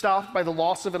could be stopped by the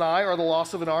loss of an eye or the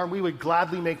loss of an arm, we would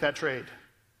gladly make that trade.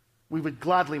 We would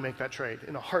gladly make that trade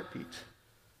in a heartbeat.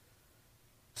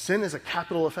 Sin is a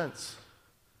capital offense.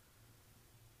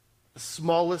 The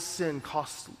smallest sin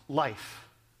costs life.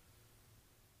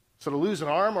 So to lose an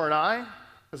arm or an eye,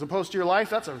 as opposed to your life,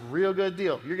 that's a real good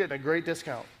deal. You're getting a great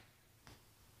discount.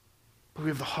 But we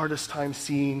have the hardest time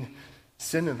seeing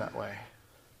sin in that way.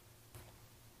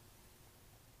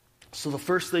 So the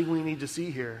first thing we need to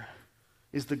see here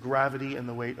is the gravity and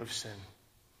the weight of sin.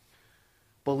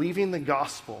 Believing the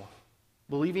gospel,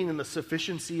 believing in the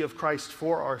sufficiency of Christ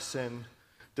for our sin,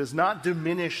 does not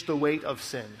diminish the weight of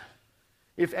sin.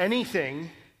 If anything,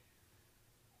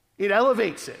 it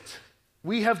elevates it.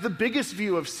 We have the biggest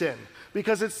view of sin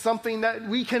because it's something that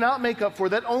we cannot make up for,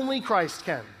 that only Christ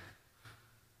can.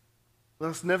 Let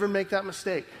us never make that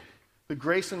mistake. The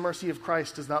grace and mercy of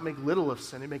Christ does not make little of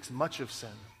sin, it makes much of sin.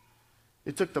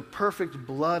 It took the perfect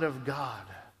blood of God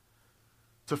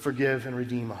to forgive and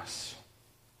redeem us.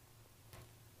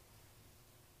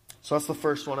 So that's the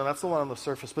first one, and that's the one on the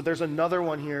surface. But there's another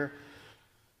one here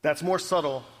that's more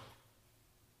subtle,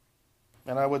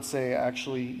 and I would say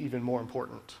actually even more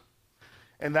important.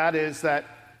 And that is that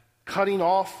cutting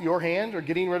off your hand or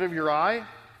getting rid of your eye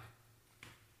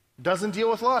doesn't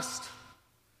deal with lust.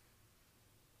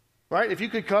 Right? If you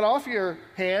could cut off your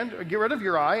hand or get rid of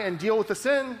your eye and deal with the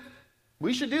sin,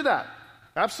 we should do that.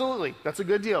 Absolutely. That's a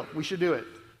good deal. We should do it.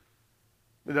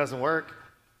 It doesn't work.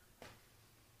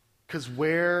 Because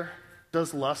where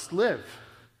does lust live?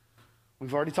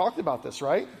 We've already talked about this,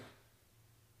 right?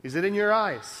 Is it in your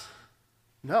eyes?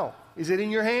 No. Is it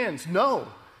in your hands? No.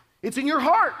 It's in your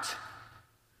heart.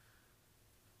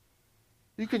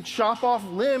 You can chop off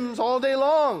limbs all day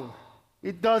long.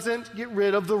 It doesn't get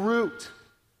rid of the root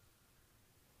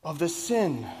of the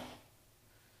sin.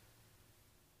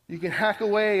 You can hack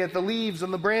away at the leaves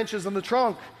and the branches and the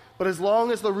trunk, but as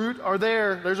long as the root are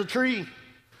there, there's a tree.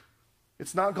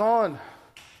 It's not gone.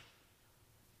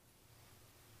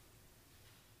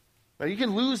 Now you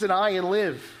can lose an eye and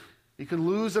live. You can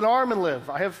lose an arm and live.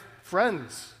 I have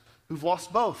friends who've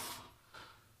lost both.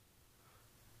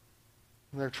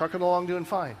 And they're trucking along doing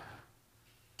fine.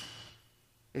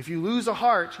 If you lose a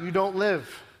heart, you don't live.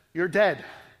 You're dead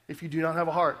if you do not have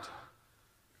a heart.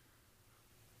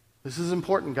 This is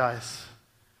important, guys.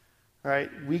 All right?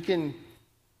 We can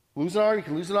lose an arm, you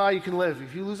can lose an eye, you can live.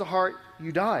 If you lose a heart,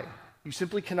 you die. You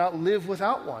simply cannot live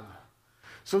without one.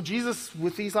 So Jesus,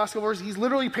 with these last couple verses, he's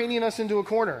literally painting us into a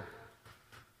corner.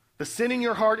 The sin in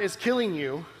your heart is killing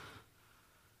you,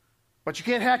 but you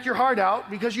can't hack your heart out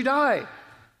because you die.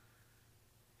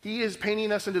 He is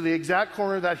painting us into the exact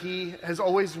corner that he has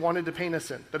always wanted to paint us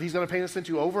in, that he's going to paint us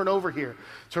into over and over here,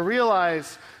 to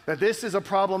realize that this is a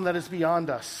problem that is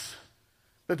beyond us,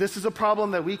 that this is a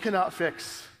problem that we cannot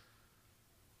fix.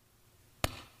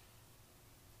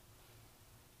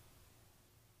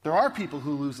 There are people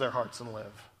who lose their hearts and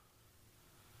live,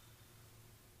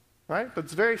 right? But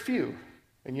it's very few.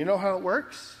 And you know how it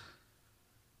works?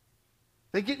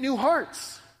 They get new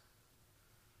hearts.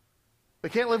 They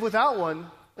can't live without one.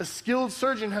 A skilled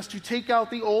surgeon has to take out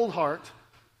the old heart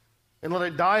and let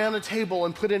it die on the table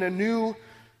and put in a new,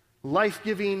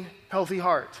 life-giving, healthy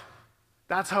heart.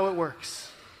 That's how it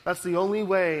works. That's the only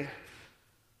way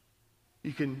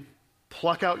you can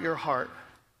pluck out your heart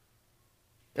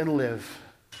and live.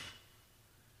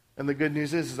 And the good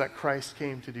news is that Christ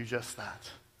came to do just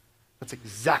that. That's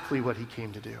exactly what he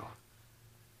came to do.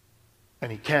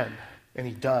 And he can, and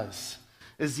he does.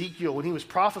 Ezekiel, when he was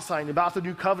prophesying about the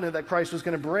new covenant that Christ was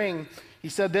going to bring, he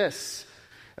said this,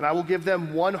 "And I will give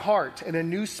them one heart, and a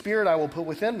new spirit I will put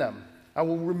within them. I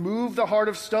will remove the heart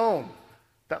of stone,"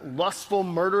 that lustful,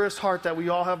 murderous heart that we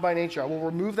all have by nature. "I will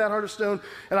remove that heart of stone,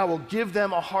 and I will give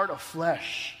them a heart of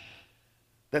flesh,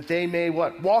 that they may"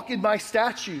 what? "Walk in my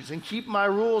statutes and keep my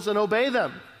rules and obey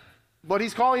them." What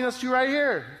he's calling us to right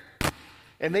here.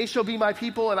 "And they shall be my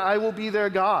people, and I will be their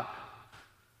God."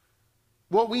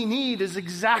 What we need is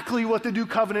exactly what the new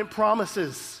covenant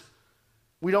promises.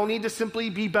 We don't need to simply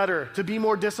be better, to be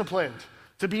more disciplined,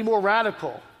 to be more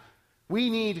radical. We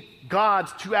need God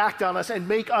to act on us and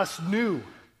make us new.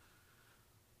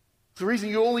 It's the reason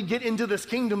you only get into this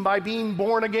kingdom by being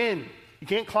born again. You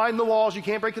can't climb the walls, you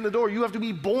can't break in the door. You have to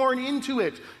be born into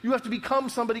it. You have to become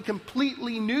somebody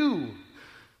completely new.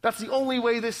 That's the only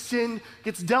way this sin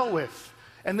gets dealt with.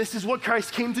 And this is what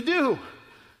Christ came to do.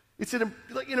 It's an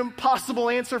impossible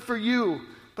answer for you,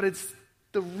 but it's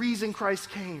the reason Christ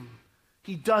came.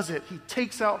 He does it. He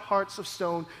takes out hearts of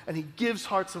stone and he gives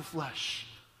hearts of flesh.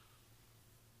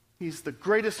 He's the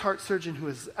greatest heart surgeon who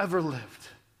has ever lived.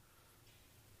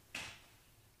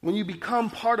 When you become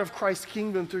part of Christ's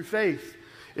kingdom through faith,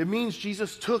 it means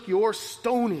Jesus took your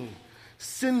stony,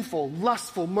 sinful,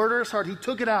 lustful, murderous heart. He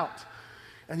took it out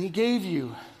and he gave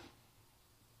you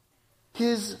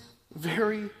his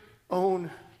very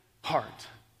own heart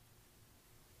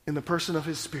in the person of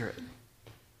his Spirit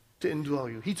to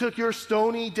indwell you. He took your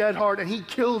stony, dead heart and he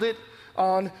killed it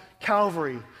on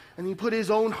Calvary. And he put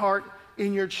his own heart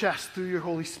in your chest through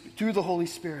the Holy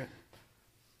Spirit.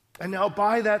 And now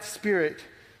by that Spirit,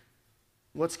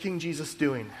 what's King Jesus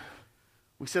doing?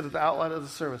 We said at the outline of the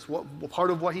service, part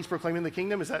of what he's proclaiming in the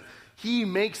kingdom is that he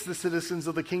makes the citizens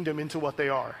of the kingdom into what they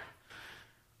are.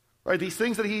 Right? These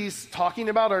things that he's talking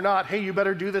about are not, hey, you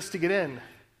better do this to get in.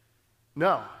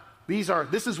 No.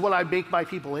 This is what I make my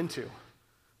people into.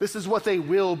 This is what they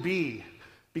will be.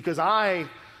 Because I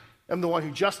am the one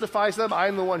who justifies them, I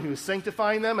am the one who is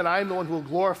sanctifying them, and I am the one who will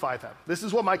glorify them. This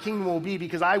is what my kingdom will be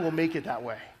because I will make it that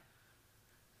way.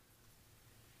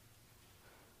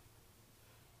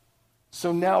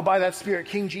 So now by that Spirit,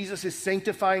 King Jesus is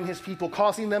sanctifying his people,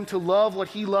 causing them to love what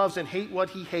he loves and hate what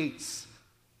he hates.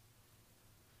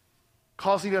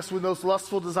 Causing us with those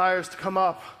lustful desires to come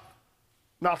up,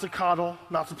 not to coddle,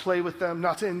 not to play with them,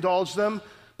 not to indulge them,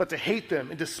 but to hate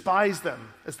them and despise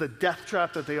them as the death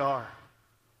trap that they are.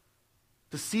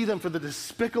 To see them for the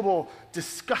despicable,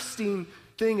 disgusting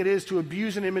thing it is to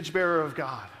abuse an image bearer of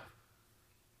God.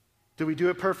 Do we do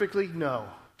it perfectly? No.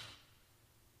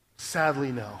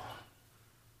 Sadly, no.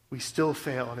 We still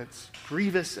fail, and it's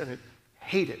grievous, and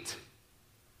hate it.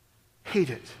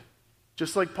 Hate it.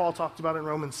 Just like Paul talked about in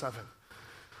Romans 7.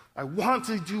 I want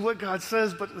to do what God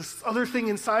says, but this other thing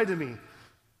inside of me,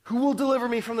 who will deliver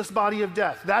me from this body of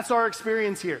death? That's our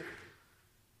experience here.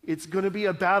 It's going to be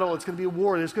a battle. It's going to be a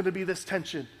war. There's going to be this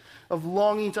tension of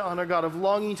longing to honor God, of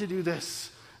longing to do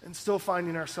this, and still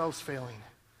finding ourselves failing.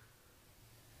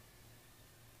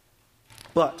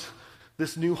 But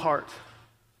this new heart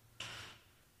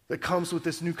that comes with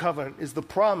this new covenant is the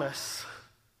promise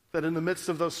that in the midst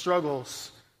of those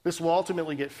struggles, this will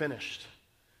ultimately get finished.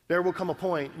 There will come a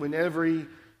point when every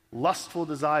lustful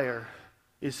desire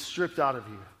is stripped out of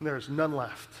you, and there is none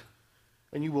left.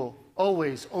 And you will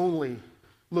always only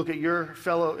look at your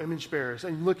fellow image bearers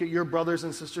and look at your brothers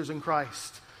and sisters in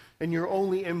Christ, and your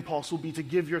only impulse will be to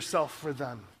give yourself for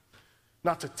them,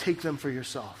 not to take them for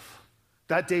yourself.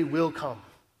 That day will come.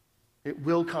 It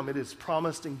will come. It is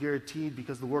promised and guaranteed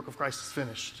because the work of Christ is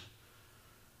finished.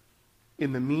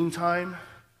 In the meantime,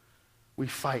 we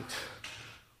fight.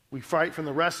 We fight from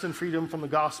the rest and freedom from the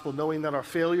gospel, knowing that our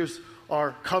failures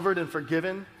are covered and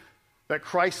forgiven, that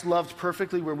Christ loved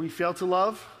perfectly where we fail to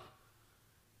love.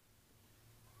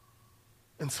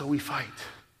 And so we fight.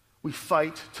 We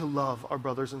fight to love our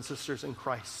brothers and sisters in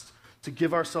Christ, to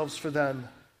give ourselves for them,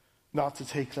 not to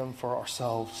take them for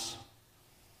ourselves.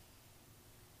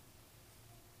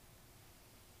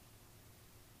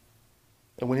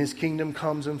 And when his kingdom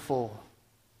comes in full,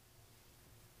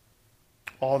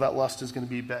 all that lust is going to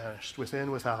be banished,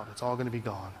 within, without. It's all going to be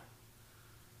gone.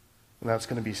 And that's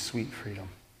going to be sweet freedom.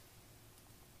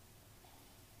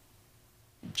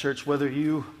 Church, whether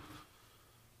you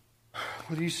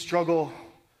struggle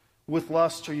with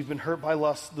lust or you've been hurt by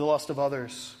lust, the lust of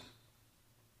others,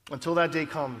 until that day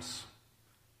comes,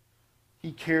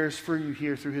 he cares for you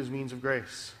here through his means of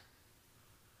grace.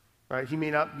 Right? He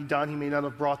may not be done. He may not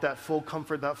have brought that full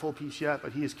comfort, that full peace yet,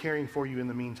 but he is caring for you in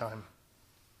the meantime.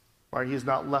 Right? He has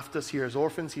not left us here as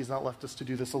orphans. He has not left us to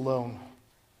do this alone.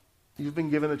 You've been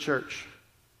given a church.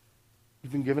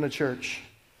 You've been given a church.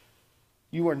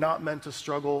 You are not meant to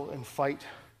struggle and fight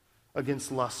against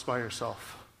lust by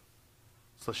yourself.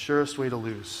 It's the surest way to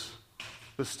lose.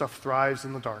 This stuff thrives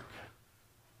in the dark.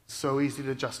 So easy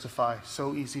to justify,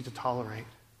 so easy to tolerate.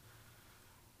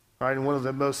 Right? And one of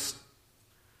the most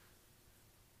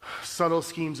subtle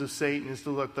schemes of Satan is to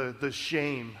let the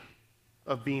shame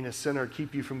of being a sinner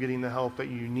keep you from getting the help that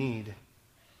you need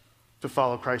to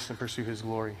follow Christ and pursue his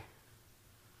glory.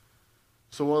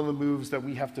 So one of the moves that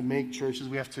we have to make, church, is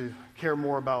we have to care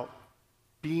more about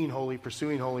being holy,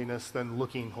 pursuing holiness, than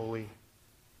looking holy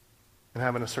and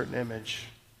having a certain image.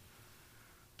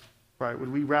 Right?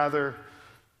 Would we rather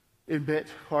admit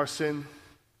our sin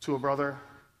to a brother,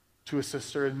 to a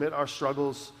sister, admit our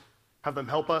struggles, have them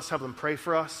help us, have them pray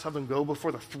for us, have them go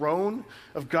before the throne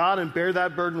of God and bear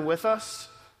that burden with us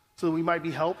so that we might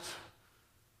be helped,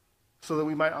 so that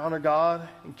we might honor God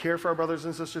and care for our brothers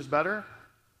and sisters better?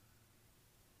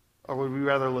 Or would we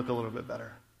rather look a little bit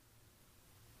better?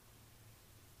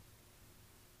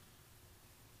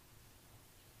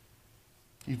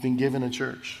 You've been given a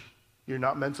church. You're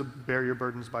not meant to bear your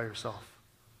burdens by yourself.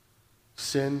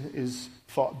 Sin is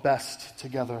fought best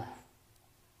together.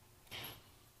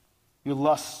 Your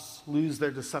lusts lose their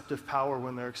deceptive power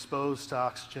when they're exposed to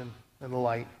oxygen and the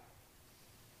light.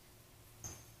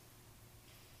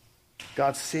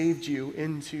 God saved you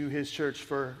into his church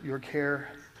for your care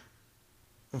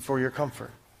and for your comfort.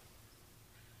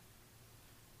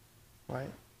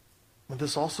 Right? But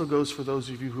this also goes for those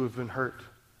of you who have been hurt.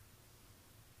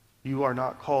 You are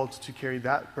not called to carry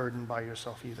that burden by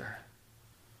yourself either.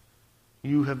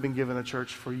 You have been given a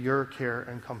church for your care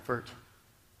and comfort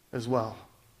as well.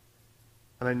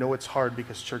 And I know it's hard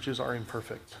because churches are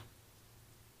imperfect.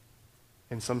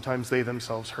 And sometimes they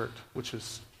themselves hurt, which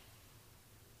is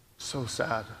so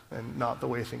sad and not the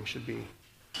way things should be.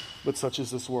 But such is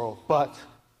this world. But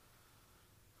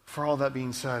for all that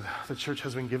being said, the church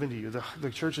has been given to you.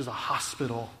 The church is a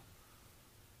hospital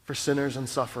for sinners and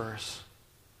sufferers.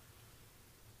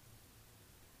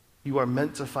 You are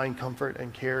meant to find comfort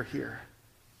and care here.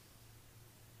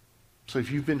 So if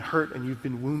you've been hurt and you've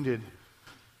been wounded,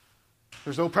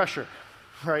 there's no pressure,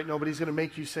 right? Nobody's going to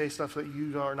make you say stuff that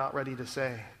you are not ready to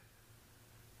say.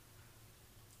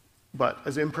 But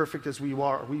as imperfect as we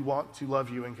are, we want to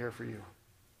love you and care for you.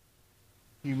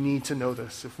 You need to know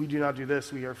this. If we do not do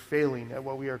this, we are failing at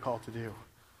what we are called to do.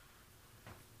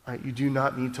 Right? You do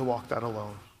not need to walk that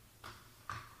alone.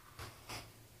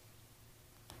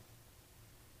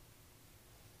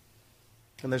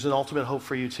 And there's an ultimate hope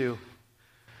for you too.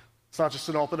 It's not just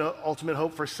an ultimate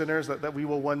hope for sinners that we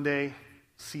will one day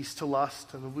cease to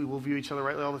lust and we will view each other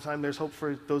rightly all the time. There's hope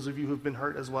for those of you who have been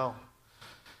hurt as well.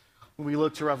 When we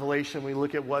look to Revelation, we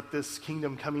look at what this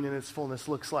kingdom coming in its fullness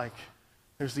looks like.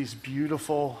 There's these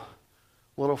beautiful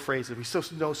little phrases. We still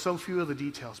know so few of the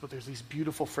details, but there's these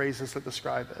beautiful phrases that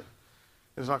describe it.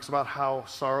 It talks about how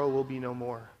sorrow will be no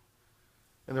more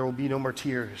and there will be no more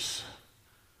tears.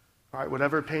 All right,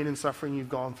 whatever pain and suffering you've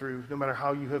gone through, no matter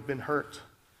how you have been hurt,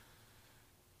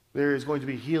 there is going to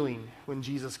be healing when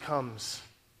Jesus comes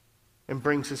and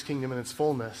brings his kingdom in its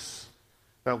fullness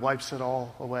that wipes it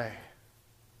all away,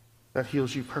 that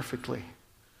heals you perfectly.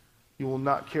 You will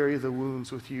not carry the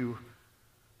wounds with you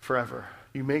forever.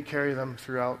 You may carry them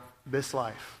throughout this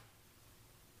life.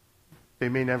 They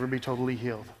may never be totally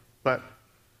healed, but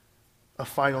a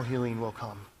final healing will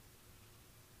come.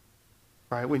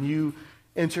 Right? When you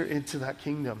enter into that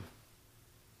kingdom,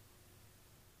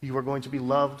 you are going to be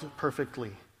loved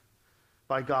perfectly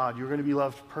by God. You're going to be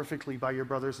loved perfectly by your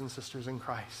brothers and sisters in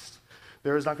Christ.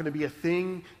 There is not going to be a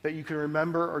thing that you can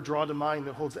remember or draw to mind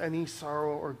that holds any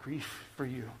sorrow or grief for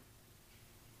you.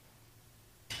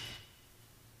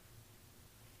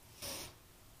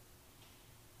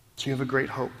 So you have a great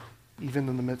hope, even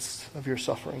in the midst of your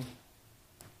suffering.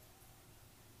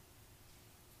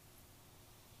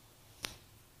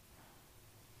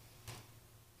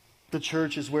 The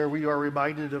church is where we are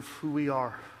reminded of who we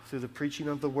are through the preaching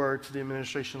of the word to the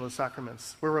administration of the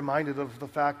sacraments. We're reminded of the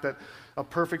fact that a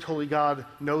perfect holy God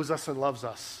knows us and loves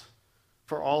us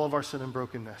for all of our sin and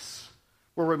brokenness.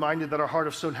 We're reminded that our heart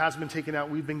of stone has been taken out.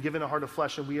 We've been given a heart of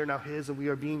flesh, and we are now his, and we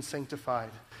are being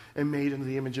sanctified and made into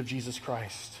the image of Jesus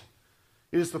Christ.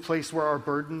 It is the place where our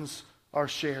burdens are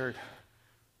shared,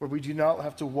 where we do not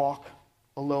have to walk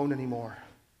alone anymore.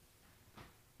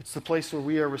 It's the place where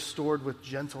we are restored with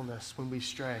gentleness when we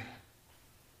stray.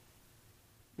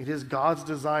 It is God's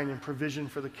design and provision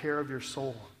for the care of your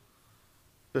soul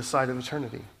this side of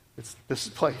eternity. It's this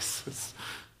place, as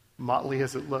motley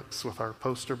as it looks, with our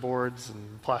poster boards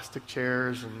and plastic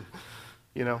chairs, and,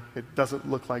 it doesn't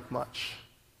look like much.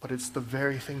 But it's the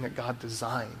very thing that God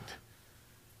designed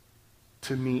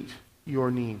to meet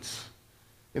your needs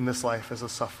in this life as a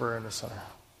sufferer and a sinner.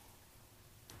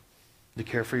 To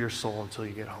care for your soul until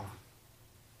you get home.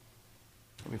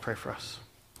 Let me pray for us.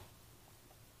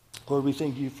 Lord, we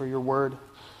thank you for your word.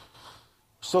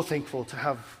 So thankful to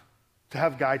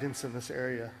have guidance in this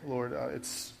area, Lord.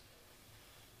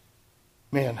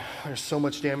 There's so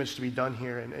much damage to be done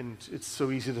here, and it's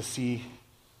so easy to see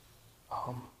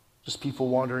just people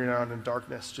wandering around in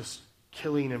darkness, just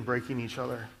killing and breaking each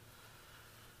other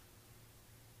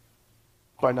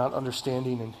by not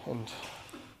understanding and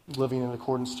living in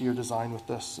accordance to your design with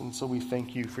this. And so we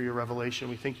thank you for your revelation.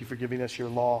 We thank you for giving us your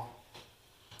law.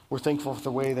 We're thankful for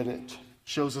the way that it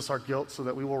shows us our guilt so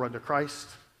that we will run to Christ.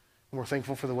 And we're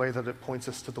thankful for the way that it points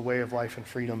us to the way of life and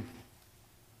freedom.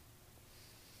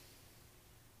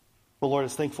 But Lord,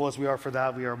 as thankful as we are for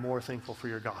that, we are more thankful for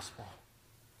your gospel.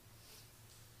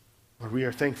 Lord, we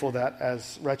are thankful that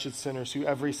as wretched sinners, who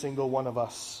every single one of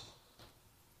us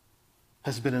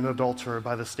has been an adulterer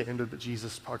by the standard that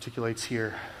Jesus articulates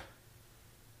here,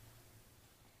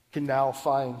 can now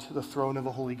find the throne of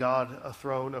a holy God, a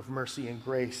throne of mercy and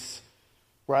grace,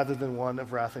 rather than one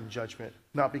of wrath and judgment.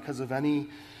 Not because of any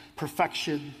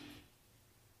perfection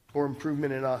or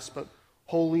improvement in us, but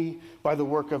wholly by the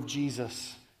work of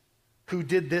Jesus, who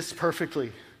did this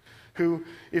perfectly. Who,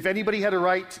 if anybody had a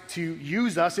right to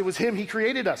use us, it was him. He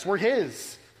created us. We're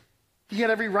his. He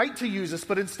had every right to use us,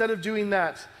 but instead of doing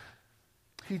that,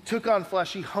 he took on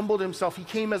flesh, he humbled himself, he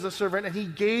came as a servant, and he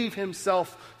gave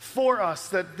himself for us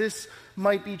that this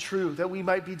might be true, that we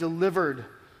might be delivered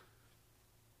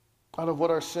out of what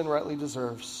our sin rightly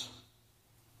deserves.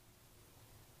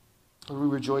 Lord, we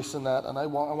rejoice in that, and I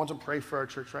want to pray for our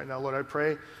church right now. Lord, I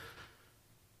pray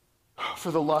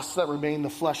for the lusts that remain, the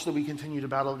flesh that we continue to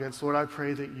battle against. Lord, I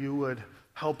pray that you would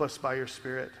help us by your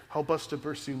Spirit. Help us to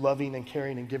pursue loving and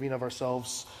caring and giving of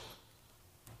ourselves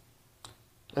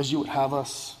as you would have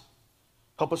us.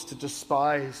 Help us to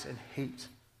despise and hate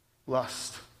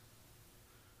lust.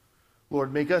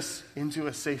 Lord, make us into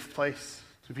a safe place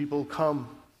so people come.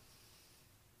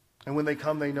 And when they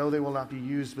come, they know they will not be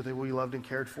used, but they will be loved and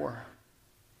cared for.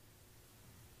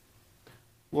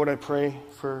 Lord, I pray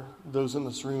for those in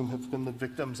this room who have been the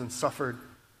victims and suffered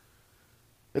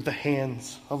at the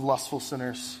hands of lustful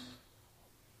sinners.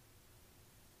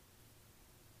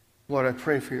 Lord, I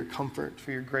pray for your comfort,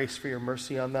 for your grace, for your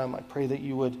mercy on them. I pray that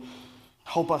you would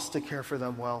help us to care for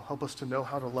them well. Help us to know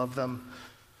how to love them.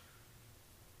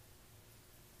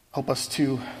 Help us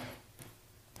to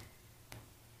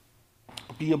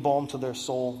be a balm to their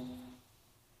soul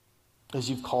as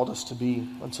you've called us to be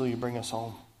until you bring us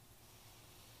home.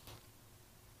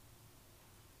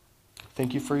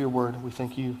 Thank you for your word. We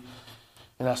thank you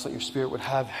and ask that your Spirit would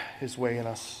have his way in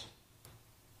us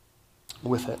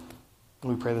with it. And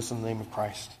we pray this in the name of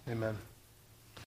Christ. Amen.